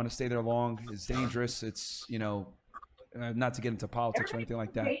don't really want to stay there long. It's dangerous. It's, not to get into politics or anything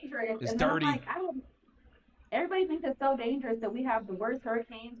like that. It's dirty. Everybody thinks it's so dangerous that we have the worst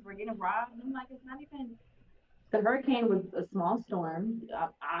hurricanes. We're getting robbed. I'm like, it's not even... The hurricane was a small storm.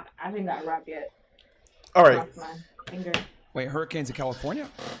 I haven't got robbed yet. All right. Wait, hurricanes in California?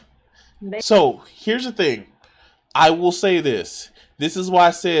 So, here's the thing. I will say this. This is why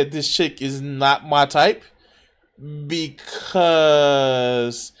I said this chick is not my type. Because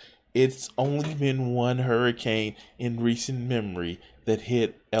it's only been one hurricane in recent memory that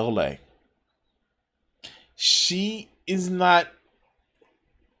hit LA. She is not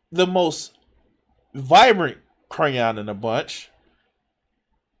the most vibrant crayon in a bunch.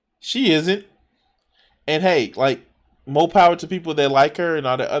 She isn't. And hey, like, more power to people that like her and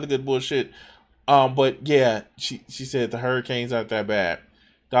all that other good bullshit. But yeah, she said the hurricanes aren't that bad.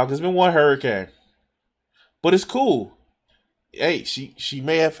 Dog, there's been one hurricane. But it's cool. Hey, she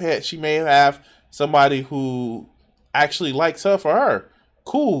may have somebody who actually likes her for her.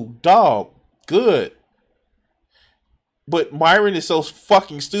 Cool, dog, good. But Myron is so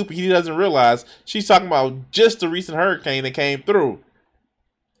fucking stupid, he doesn't realize she's talking about just the recent hurricane that came through.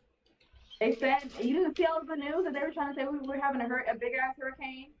 They said, you didn't see all of the news that they were trying to say we were having a big ass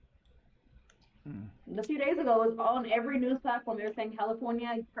hurricane? A few days ago, it was on every news platform. They were saying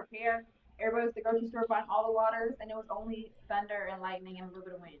California, prepare. Everybody was at the grocery store buying all the waters, and it was only thunder and lightning and a little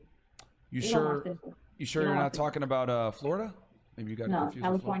bit of wind. You sure you're not talking about Florida? Maybe you got confused.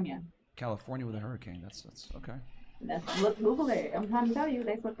 California. California with a hurricane. That's okay. Look, Google it. I'm trying to tell you,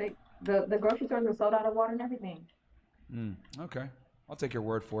 that's what the grocery stores were sold out of water and everything. Okay, I'll take your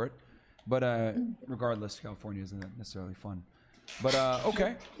word for it. But regardless, California isn't necessarily fun. But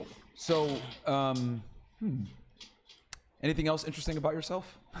okay, so anything else interesting about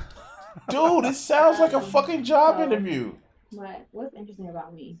yourself? Dude, it sounds like a fucking job interview. What's interesting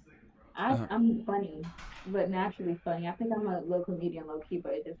about me? I'm funny, but naturally funny. I think I'm a little comedian, low key,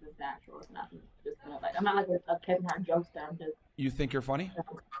 but it just is natural. It's not just like I'm not like a Kevin Hart jokester. I'm just. You think you're funny?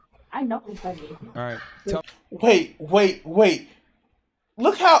 I know I'm funny. All right. Wait.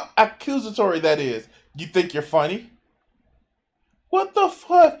 Look how accusatory that is. You think you're funny? What the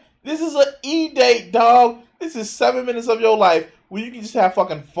fuck? This is an E-date, dog. This is 7 minutes of your life where you can just have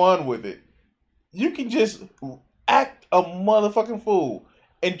fucking fun with it. You can just act a motherfucking fool.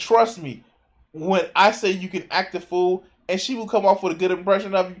 And trust me, when I say you can act a fool and she will come off with a good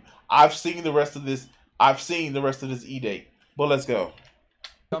impression of you, I've seen the rest of this. I've seen the rest of this E-date. But let's go.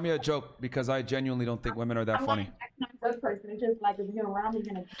 Tell me a joke because I genuinely don't think women are that funny. I'm not a good person. It's just like if you're around me,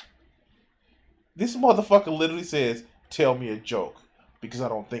 you're gonna. This motherfucker literally says, "Tell me a joke," because I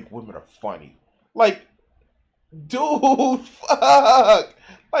don't think women are funny. Like, dude, fuck.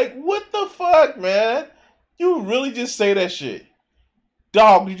 Like, what the fuck, man? You really just say that shit?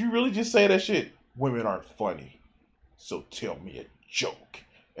 Dog, did you really just say that shit? Women aren't funny. So tell me a joke,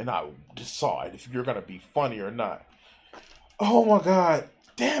 and I will decide if you're gonna be funny or not. Oh my god,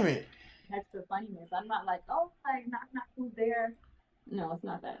 damn it. Extra funniness. I'm not like, oh, like, knock, who's there? No, it's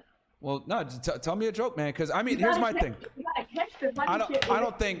not that. Well, no, tell me a joke, man. Because I mean, here's my thing. You gotta catch the funny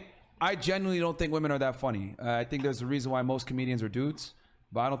shit. I genuinely don't think women are that funny. I think there's a reason why most comedians are dudes,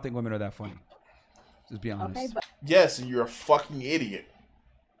 but I don't think women are that funny. Just be honest. Okay, but Yes, and you're a fucking idiot.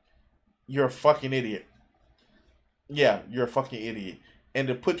 You're a fucking idiot. Yeah, you're a fucking idiot. And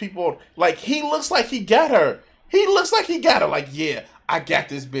to put people on, like, he looks like he got her. He looks like he got her. Like, yeah, I got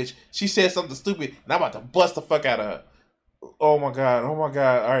this bitch. She said something stupid, and I'm about to bust the fuck out of her. Oh my god. Oh my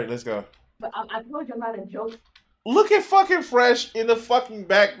god. All right, let's go. But I told you I'm not a joke. Look at fucking Fresh in the fucking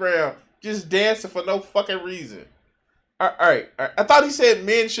background, just dancing for no fucking reason. All right. I thought he said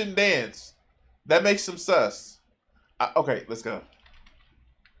men shouldn't dance. That makes him sus. Okay, let's go.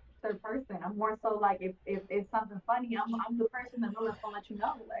 Third person. I'm more so like if it's something funny, I'm the person that's gonna let you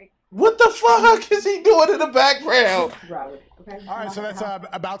know. Like, What the fuck is he doing in the background? Robert, okay. All right, so that's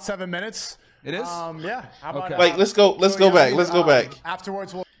about 7 minutes. It is? Yeah. How about, Okay. Like, let's go back. Let's go back.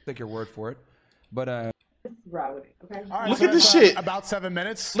 Afterwards, we'll Take your word for it. But Robert, okay. All right, Look so at this that's, shit. About 7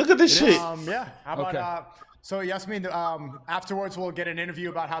 minutes. Look at this shit. Yeah. How about Okay. so Yasmin? Afterwards, we'll get an interview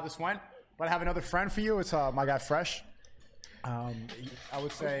about how this went. But I have another friend for you. It's my guy Fresh. I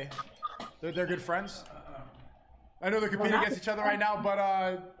would say they're good friends. I know they're competing against each other right now, but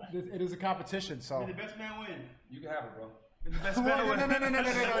it is a competition. So The best man win. you can have it, bro. The best man win.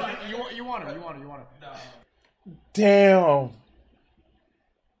 No. You want him. Damn.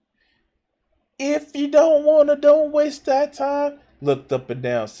 If you don't wanna, don't waste that time. Looked up and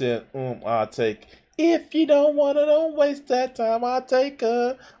down, said, I'll take. If you don't wanna, don't waste that time. I'll take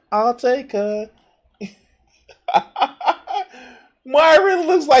her. Myron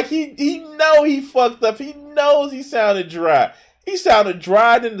looks like he know he fucked up. He knows he sounded dry. He sounded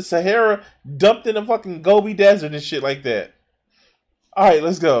dried in the Sahara, dumped in the fucking Gobi Desert and shit like that. All right,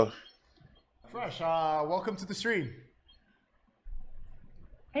 let's go. Fresh. Welcome to the stream.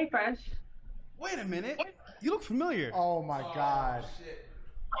 Hey, Fresh. Wait a minute. You look familiar. Oh my God.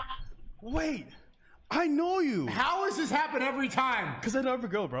 Wait. I know you. How does this happen every time? Because I know every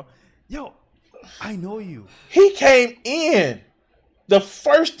girl, bro. Yo, I know you. He came in. The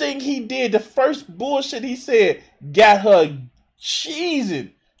first thing he did, the first bullshit he said, got her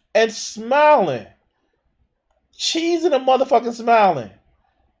cheesing and smiling. Cheesing and motherfucking smiling.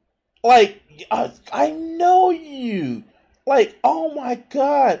 Like, I know you. Like, oh my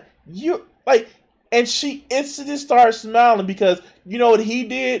God. You, like, and she instantly started smiling because, you know what he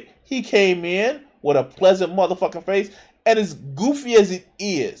did? He came in with a pleasant motherfucking face, and as goofy as it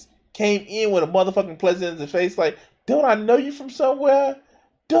is, came in with a motherfucking pleasant face, like, don't I know you from somewhere?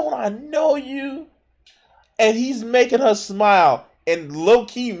 Don't I know you? And he's making her smile, and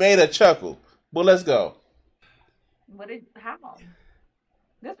low-key made her chuckle. But let's go. How?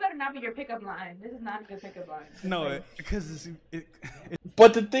 This better not be your pickup line. This is not a good pickup line. No, because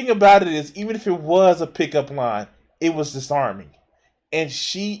But the thing about it is, even if it was a pickup line, it was disarming. And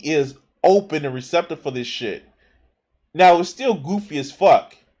she is open and receptive for this shit. Now, it's still goofy as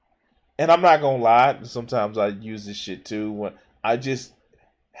fuck. And I'm not gonna lie, sometimes I use this shit too. When I just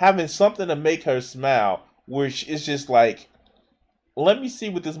having something to make her smile, where it's just like, let me see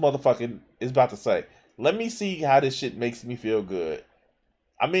what this motherfucker is about to say. Let me see how this shit makes me feel good.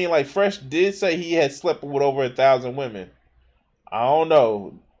 I mean, like, Fresh did say he had slept with over 1,000 women. I don't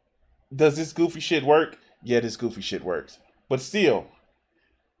know. Does this goofy shit work? Yeah, this goofy shit works. But still,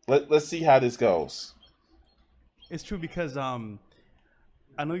 let's see how this goes. it's true because I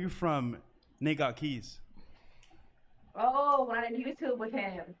know you're from Nate Got Keys. Oh, when I did YouTube with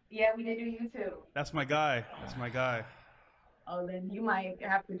him. Yeah, we did do YouTube. That's my guy. Oh, then you might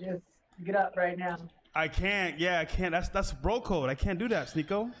have to just get up right now. I can't. Yeah, I can't. That's bro code. I can't do that,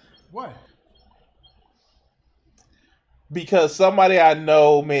 Sneeko. What? Because somebody I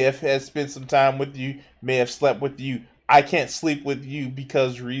know may have had spent some time with you, may have slept with you. I can't sleep with you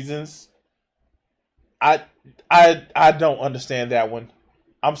because reasons. I don't understand that one.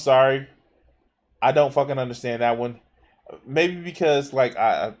 I'm sorry. I don't fucking understand that one. Maybe because like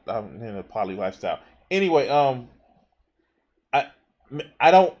I'm in a poly lifestyle. Anyway,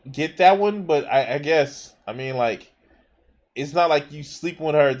 I don't get that one, but I guess I mean like it's not like you sleeping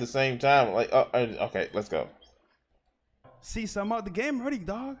with her at the same time. Like okay, let's go. See, so I'm out the game already,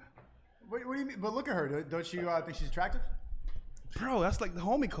 dog. What do you mean? But look at her. Don't you think she's attractive? Bro, that's like the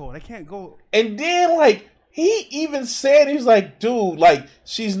homie code. I can't go. And then like he even said he's like, dude, like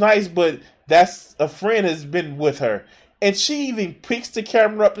she's nice, but that's a friend has been with her, and she even picks the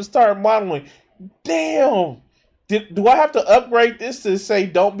camera up and start modeling. Damn. Do I have to upgrade this to say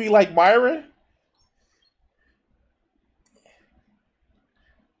don't be like Myron?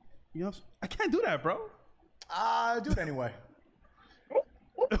 You know, I can't do that, bro. Do it anyway.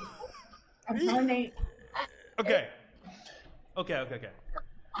 I'm telling Nate. Okay. We're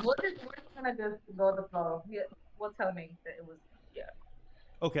just gonna just go with the flow. We'll tell Nate that it was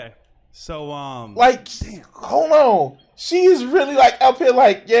Okay. So like hold on. She is really like up here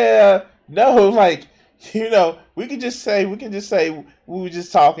like, yeah, no, like, you know, we can just say we were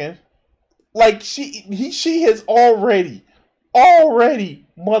just talking. Like she has already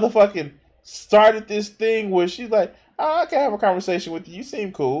motherfucking started this thing where she's like, oh, I can have a conversation with you. You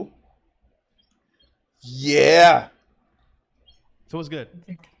seem cool. Yeah. So what's good?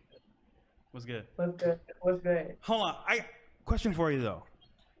 What's good? What's good? Hold on. Question for you though.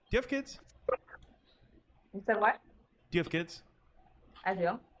 Do you have kids? You said what? Do you have kids? I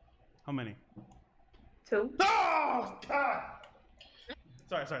do. How many? 2. Oh God!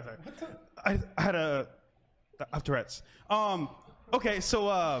 Sorry. I had I have Tourette's. Okay, so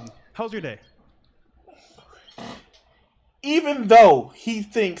how's your day? Even though he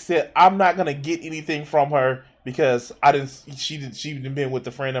thinks that I'm not gonna get anything from her because she didn't been with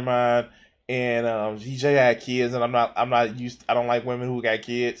a friend of mine, and he just had kids, and I don't like women who got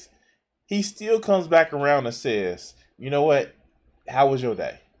kids. He still comes back around and says, you know what? How was your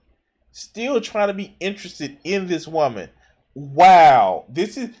day? Still trying to be interested in this woman. Wow.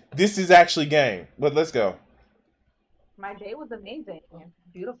 This is actually game. But let's go. My day was amazing.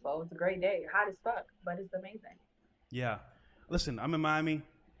 Beautiful. It's a great day. Hot as fuck, but it's amazing. Yeah. Listen, I'm in Miami.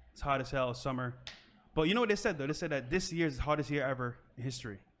 It's hot as hell. It's summer. But you know what they said, though? They said that this year is the hottest year ever in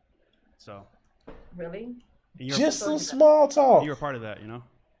history. So. Really? Just some small talk. You're a part of that, you know?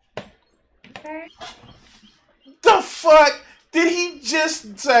 Okay. The fuck? Did he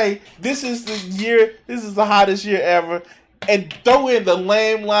just say this is the hottest year ever, and throw in the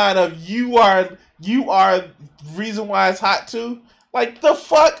lame line of you are reason why it's hot too? Like the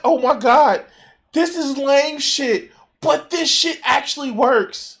fuck? Oh my god. This is lame shit. But this shit actually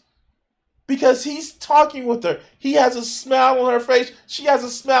works. Because he's talking with her. He has a smile on her face. She has a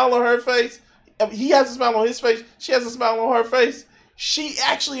smile on her face. He has a smile on his face. She has a smile on her face. She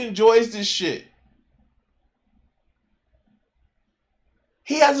actually enjoys this shit.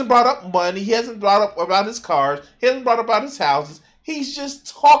 He hasn't brought up money. He hasn't brought up about his cars. He hasn't brought up about his houses. He's just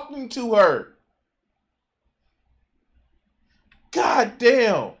talking to her. God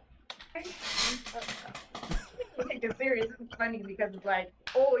damn. Take it serious. It's funny because it's like,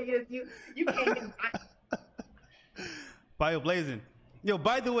 oh yes, you can't get Bio blazing. Yo,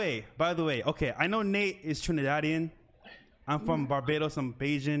 by the way, okay, I know Nate is Trinidadian. I'm from Barbados. I'm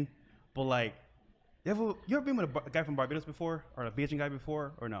Bajan, but like, you ever been with a guy from Barbados before, or a Bajan guy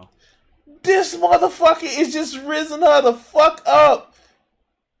before, or no? This motherfucker is just risen her the fuck up.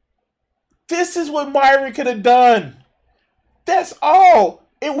 This is what Myron could have done. That's all.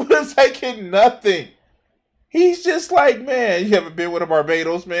 It would have taken nothing. He's just like, man, you haven't been with a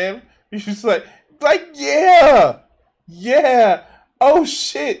Barbados, man? He's just like, yeah. Oh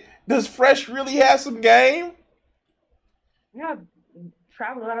shit. Does Fresh really have some game? Yeah,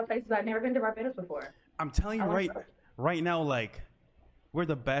 traveled a lot of places. I've never been to Barbados before. I'm telling you right now, like, we're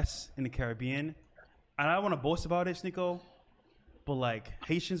the best in the Caribbean. And I don't want to boast about it, Sneeko, but like,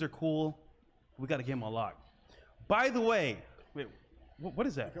 Haitians are cool. We got to give them a lot. By the way, wait, what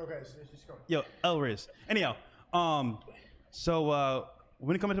is that? Okay, just go. Yo, Elriz. Anyhow, so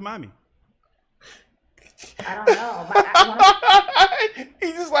when are you coming to Miami? I don't know. But I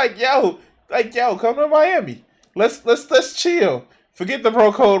He's just like, yo, come to Miami. Let's chill. Forget the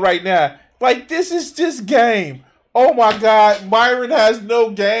bro code right now. Like, this is just game. Oh my god, Myron has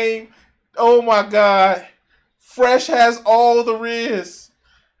no game. Oh my god. Fresh has all the riz.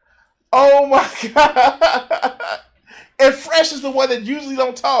 Oh my god. And Fresh is the one that usually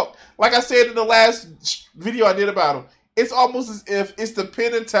don't talk. Like I said in the last video I did about him, it's almost as if it's the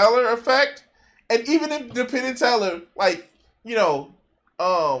Penn and Teller effect. And even if the Penn and Teller, like, you know,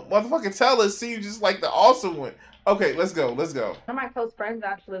 motherfucking Teller seems just like the awesome one. Okay, let's go. one of my close friends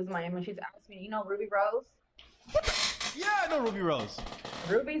actually lives in Miami. She's asked me, you know Ruby Rose? Yeah, I know Ruby Rose.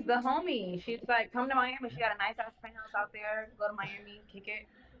 Ruby's the homie. She's like, come to Miami. She got a nice ass penthouse out there. Go to Miami, kick it.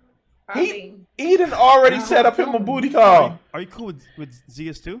 He done already set up him a booty call. Are you cool with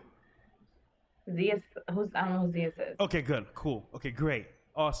Zias too? Zias, I don't know who Zias is. Okay, good, cool. Okay, great,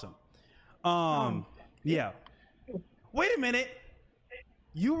 awesome. Yeah. Wait a minute.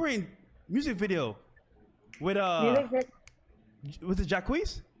 You were in music video with the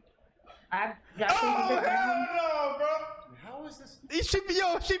Jacquees? Jacquees no, bro. How is this?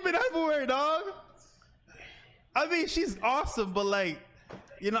 She been everywhere, dog. I mean, she's awesome, but like,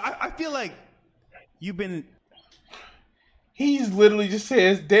 you know, I feel like you've been. He's literally just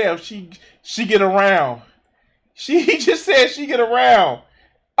says, "Damn, she get around." He just said she get around.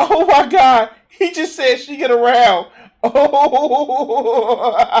 Oh my God! He just said she get around. Oh,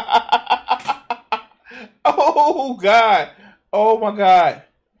 oh God! Oh my God!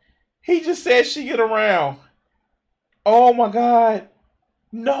 He just said she get around. Oh my God!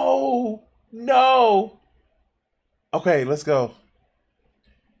 No! Okay, let's go.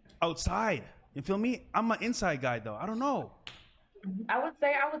 Outside, you feel me? I'm an inside guy though. I don't know. I would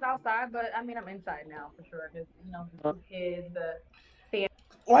say I was outside, but I mean I'm inside now for sure. Because you know the kids, the family.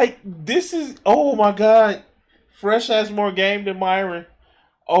 Like this is. Oh my God! Fresh has more game than Myron.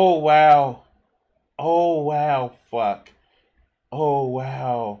 Oh wow! Oh wow! Fuck! Oh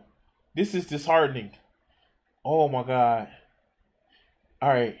wow! This is disheartening. Oh my God! All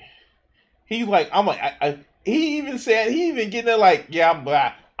right. He's like, I'm like, he even getting there like, yeah,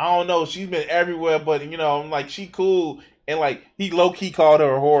 I don't know. She's been everywhere, but you know, I'm like, she cool. And like, he low key called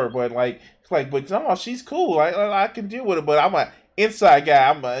her a whore, but like, it's like, but no, she's cool. I can deal with it, but I'm an inside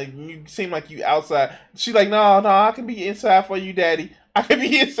guy. You seem like you outside. She's like, no, I can be inside for you, daddy. I can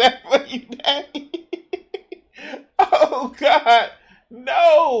be inside for you, daddy. Oh God,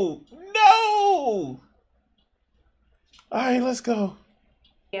 no. All right, let's go.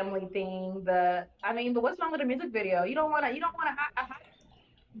 Family thing. But what's wrong with the music video? You don't want to.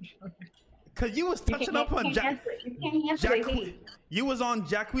 Cause you was touching up on You was on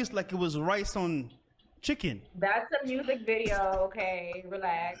Jacquees like it was rice on chicken. That's a music video. Okay,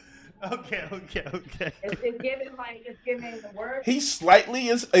 relax. Okay. It's giving the word. He slightly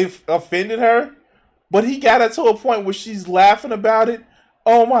offended her, but he got her to a point where she's laughing about it.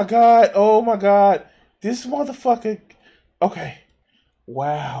 Oh my God, this motherfucker. Okay,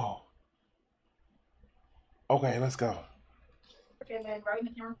 wow. Okay, let's go. And then right in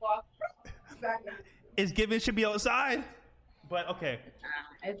the camera clock. It's given should be outside, but okay.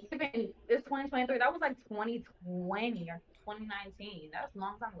 It's 2023. That was like 2020 or 2019. That's a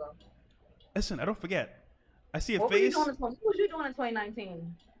long time ago. Listen, I don't forget. I see a what face. What was you doing in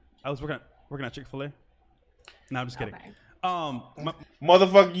 2019? I was working at Chick-fil-A. No, I'm just kidding. Okay.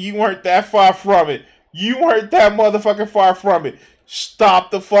 Motherfucker, you weren't that far from it. You weren't that motherfucking far from it. Stop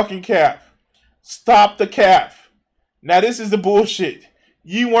the fucking cap. Stop the cap. Now this is the bullshit.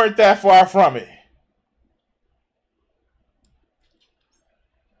 You weren't that far from it.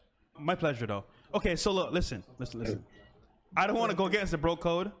 My pleasure, though. Okay, so look, listen. I don't want to go against the bro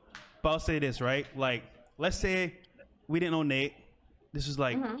code, but I'll say this, right? Like, let's say we didn't know Nate. This is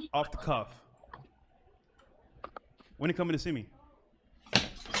like off the cuff. When are you coming to see me?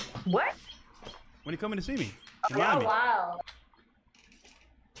 What? When are you coming to see me? Oh, wow.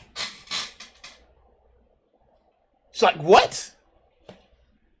 It's like, what?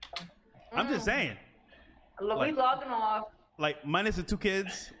 I'm just saying. Look, like, we logging off. Like, minus the 2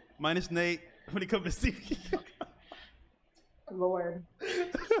 kids, minus Nate, when he come to see me. Lord.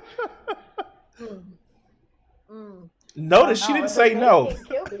 Notice she didn't say no.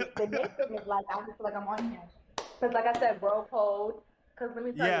 The Nate thing is like, I just feel like I'm on here. Because like I said, bro code. Because let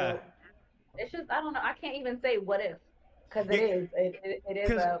me tell you, it's just, I don't know. I can't even say what if. Because it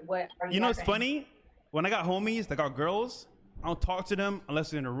is a what. You know what's funny? When I got homies that got girls, I don't talk to them unless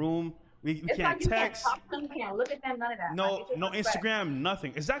they're in a room. We can't like you text. Can't talk to them, you can't look at them, none of that. No, like, no Instagram,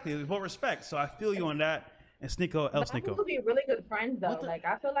 nothing. Exactly. There's more respect. So I feel you on that. And Sneeko, El Sneeko. We could be really good friends though. Like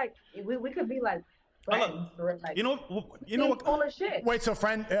I feel like we could be like friends. Like, you know what? Full of shit. Wait, so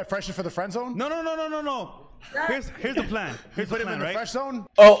fresh is for the friend zone? No. Here's the plan. Here's Put the him plan, in the right? fresh zone?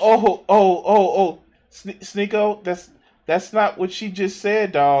 Oh. Sneeko, that's not what she just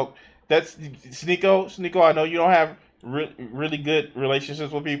said, dog. That's Sneeko, I know you don't have really good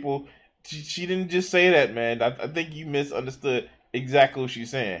relationships with people. She didn't just say that, man. I think you misunderstood exactly what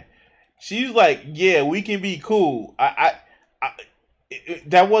she's saying. She's like, yeah, we can be cool.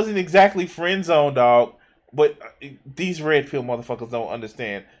 That wasn't exactly friend zone, dog. But these red pill motherfuckers don't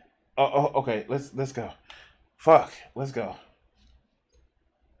understand. Okay, let's go. Fuck, let's go.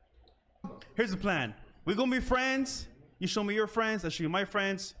 Here's the plan. We're gonna be friends, You show me your friends. I show you my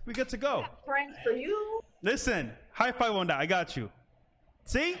friends. We good to go. Friends for you. Listen, high five on that. I got you.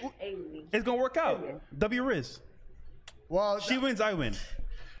 See? Hey. It's going to work out. W Riz. Well, She wins, I win.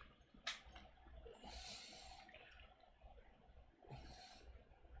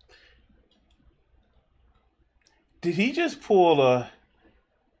 Did he just pull a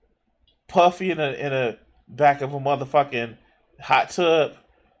Puffy in a back of a motherfucking hot tub?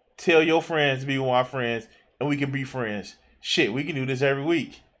 Tell your friends to be my friends, and we can be friends. Shit, we can do this every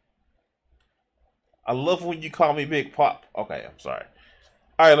week. I love when you call me Big Pop. Okay, I'm sorry.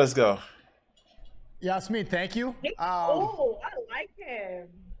 All right, let's go. Yasmin, thank you. Oh, I like him.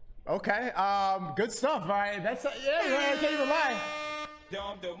 Okay, good stuff. All right, that's I can't even lie.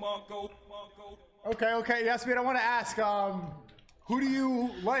 Okay, Yasmin, I want to ask, who do you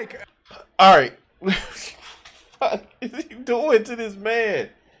like? All right. What is he doing to this man?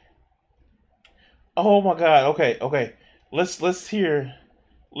 Oh my God. Okay. Let's hear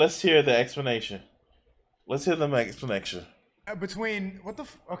the explanation. Let's hear the explanation. Between what the?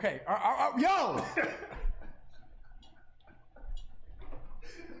 Okay, yo.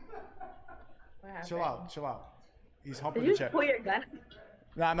 Chill out. He's humping Did the you chair. pull your gun?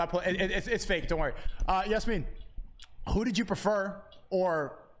 No, I'm not pulling. It's fake. Don't worry. Yasmin, who did you prefer,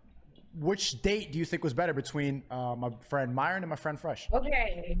 or which date do you think was better between my friend Myron and my friend Fresh?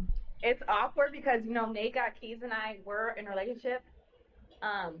 Okay, it's awkward because Nate got keys and I were in a relationship,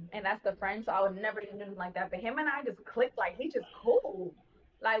 and that's the friend. So I would never do anything like that. But him and I just clicked. Like he's just cool.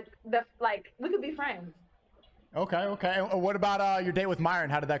 Like we could be friends. Okay. And what about your date with Myron?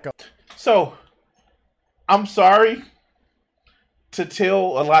 How did that go? So, I'm sorry to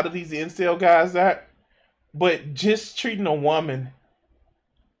tell a lot of these incel guys that, but just treating a woman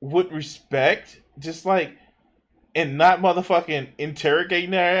with respect, just like, and not motherfucking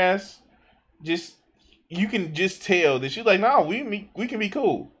interrogating their ass, just, you can just tell that she's like, no, we can be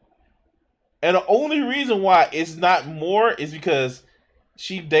cool. And the only reason why it's not more is because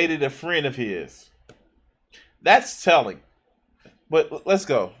she dated a friend of his. That's telling. But let's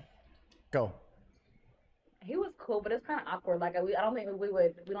go. Go. He was cool, but it's kind of awkward. Like I don't think we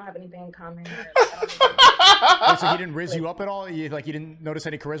don't have anything in common. Wait, so he didn't riz you up at all? You didn't notice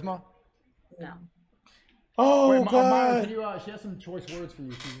any charisma? No. Oh, Wait, God. Myra, she has some choice words for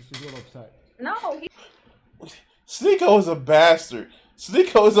you. She's a little upset. No. Sneeko is a bastard.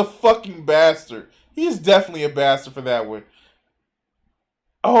 Sneeko is a fucking bastard. He is definitely a bastard for that one.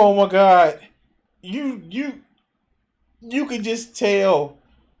 Oh my God. You could just tell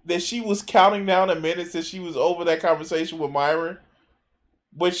that she was counting down the minutes that she was over that conversation with Myron.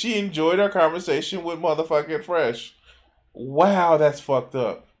 But she enjoyed her conversation with motherfucking Fresh. Wow, that's fucked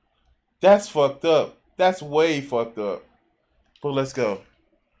up. That's fucked up. That's way fucked up. But let's go.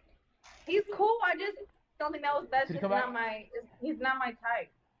 He's cool. I just don't think that's just not my. He's not my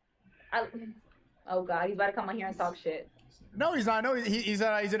type. Oh God, he's about to come on here and talk shit. No, he's not. No, he's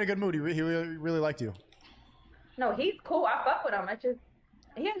in a good mood. He really liked you. No, he's cool. I fuck with him. I just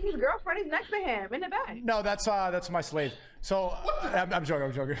his girlfriend is next to him in the back. No, that's my slave. So I'm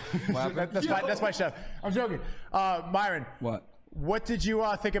joking. that's my chef. I'm joking. Myron. What did you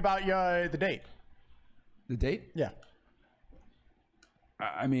think about the date? The date? Yeah.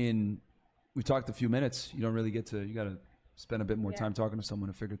 I mean, we talked a few minutes. You don't really get to. You got to spend a bit more time talking to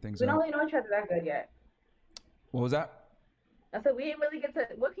someone to figure things out. We don't really know each other that good yet. What was that? I said we didn't really get to.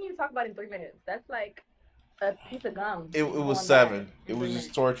 What can you talk about in 3 minutes? That's like a piece of gum. It was 7. It was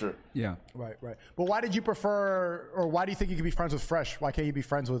just torture. Yeah. Right. But why did you prefer, or why do you think you could be friends with Fresh? Why can't you be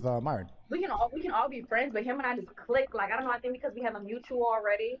friends with Myron? We can all be friends, but him and I just click. Like I don't know. I think because we have a mutual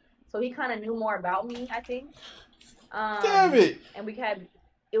already, so he kind of knew more about me. I think. Damn it! And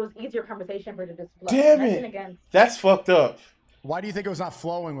it was easier conversation for the display. Damn it! That's fucked up. Why do you think it was not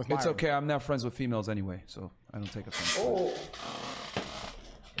flowing with Myron? It's okay. I'm not friends with females anyway, so I don't take offense. Oh.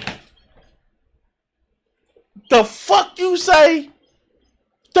 The fuck you say?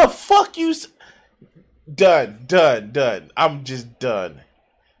 The fuck you say? Done. I'm just done.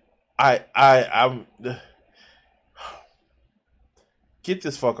 I'm get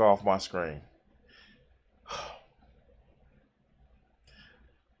this fuck off my screen.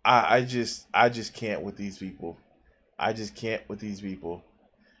 I just can't with these people. I just can't with these people.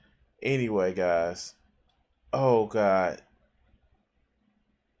 Anyway, guys. Oh God.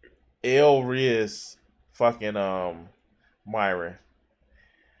 El Riz fucking Myron.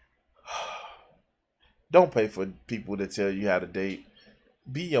 Don't pay for people to tell you how to date.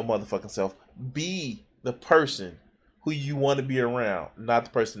 Be your motherfucking self. Be the person who you want to be around, not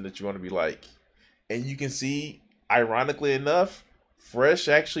the person that you want to be like. And you can see, ironically enough, Fresh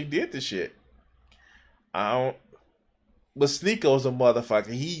actually did the shit. But Sneako's a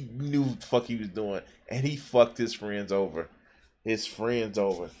motherfucker. He knew what the fuck he was doing, and he fucked his friends over.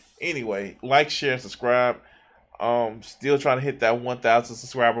 Anyway, like, share, subscribe. Still trying to hit that 1,000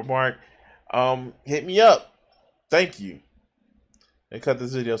 subscriber mark. Hit me up. Thank you. And cut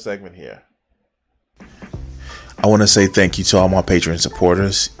this video segment here. I want to say thank you to all my Patreon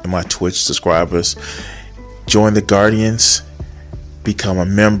supporters and my Twitch subscribers. Join the Guardians, become a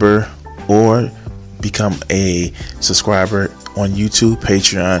member, or become a subscriber on YouTube,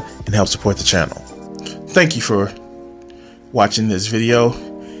 Patreon, and help support the channel. Thank you for watching this video,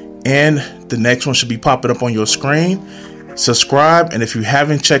 and the next one should be popping up on your screen. Subscribe, and if you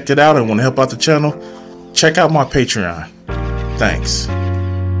haven't checked it out and want to help out the channel, check out my Patreon. Thanks.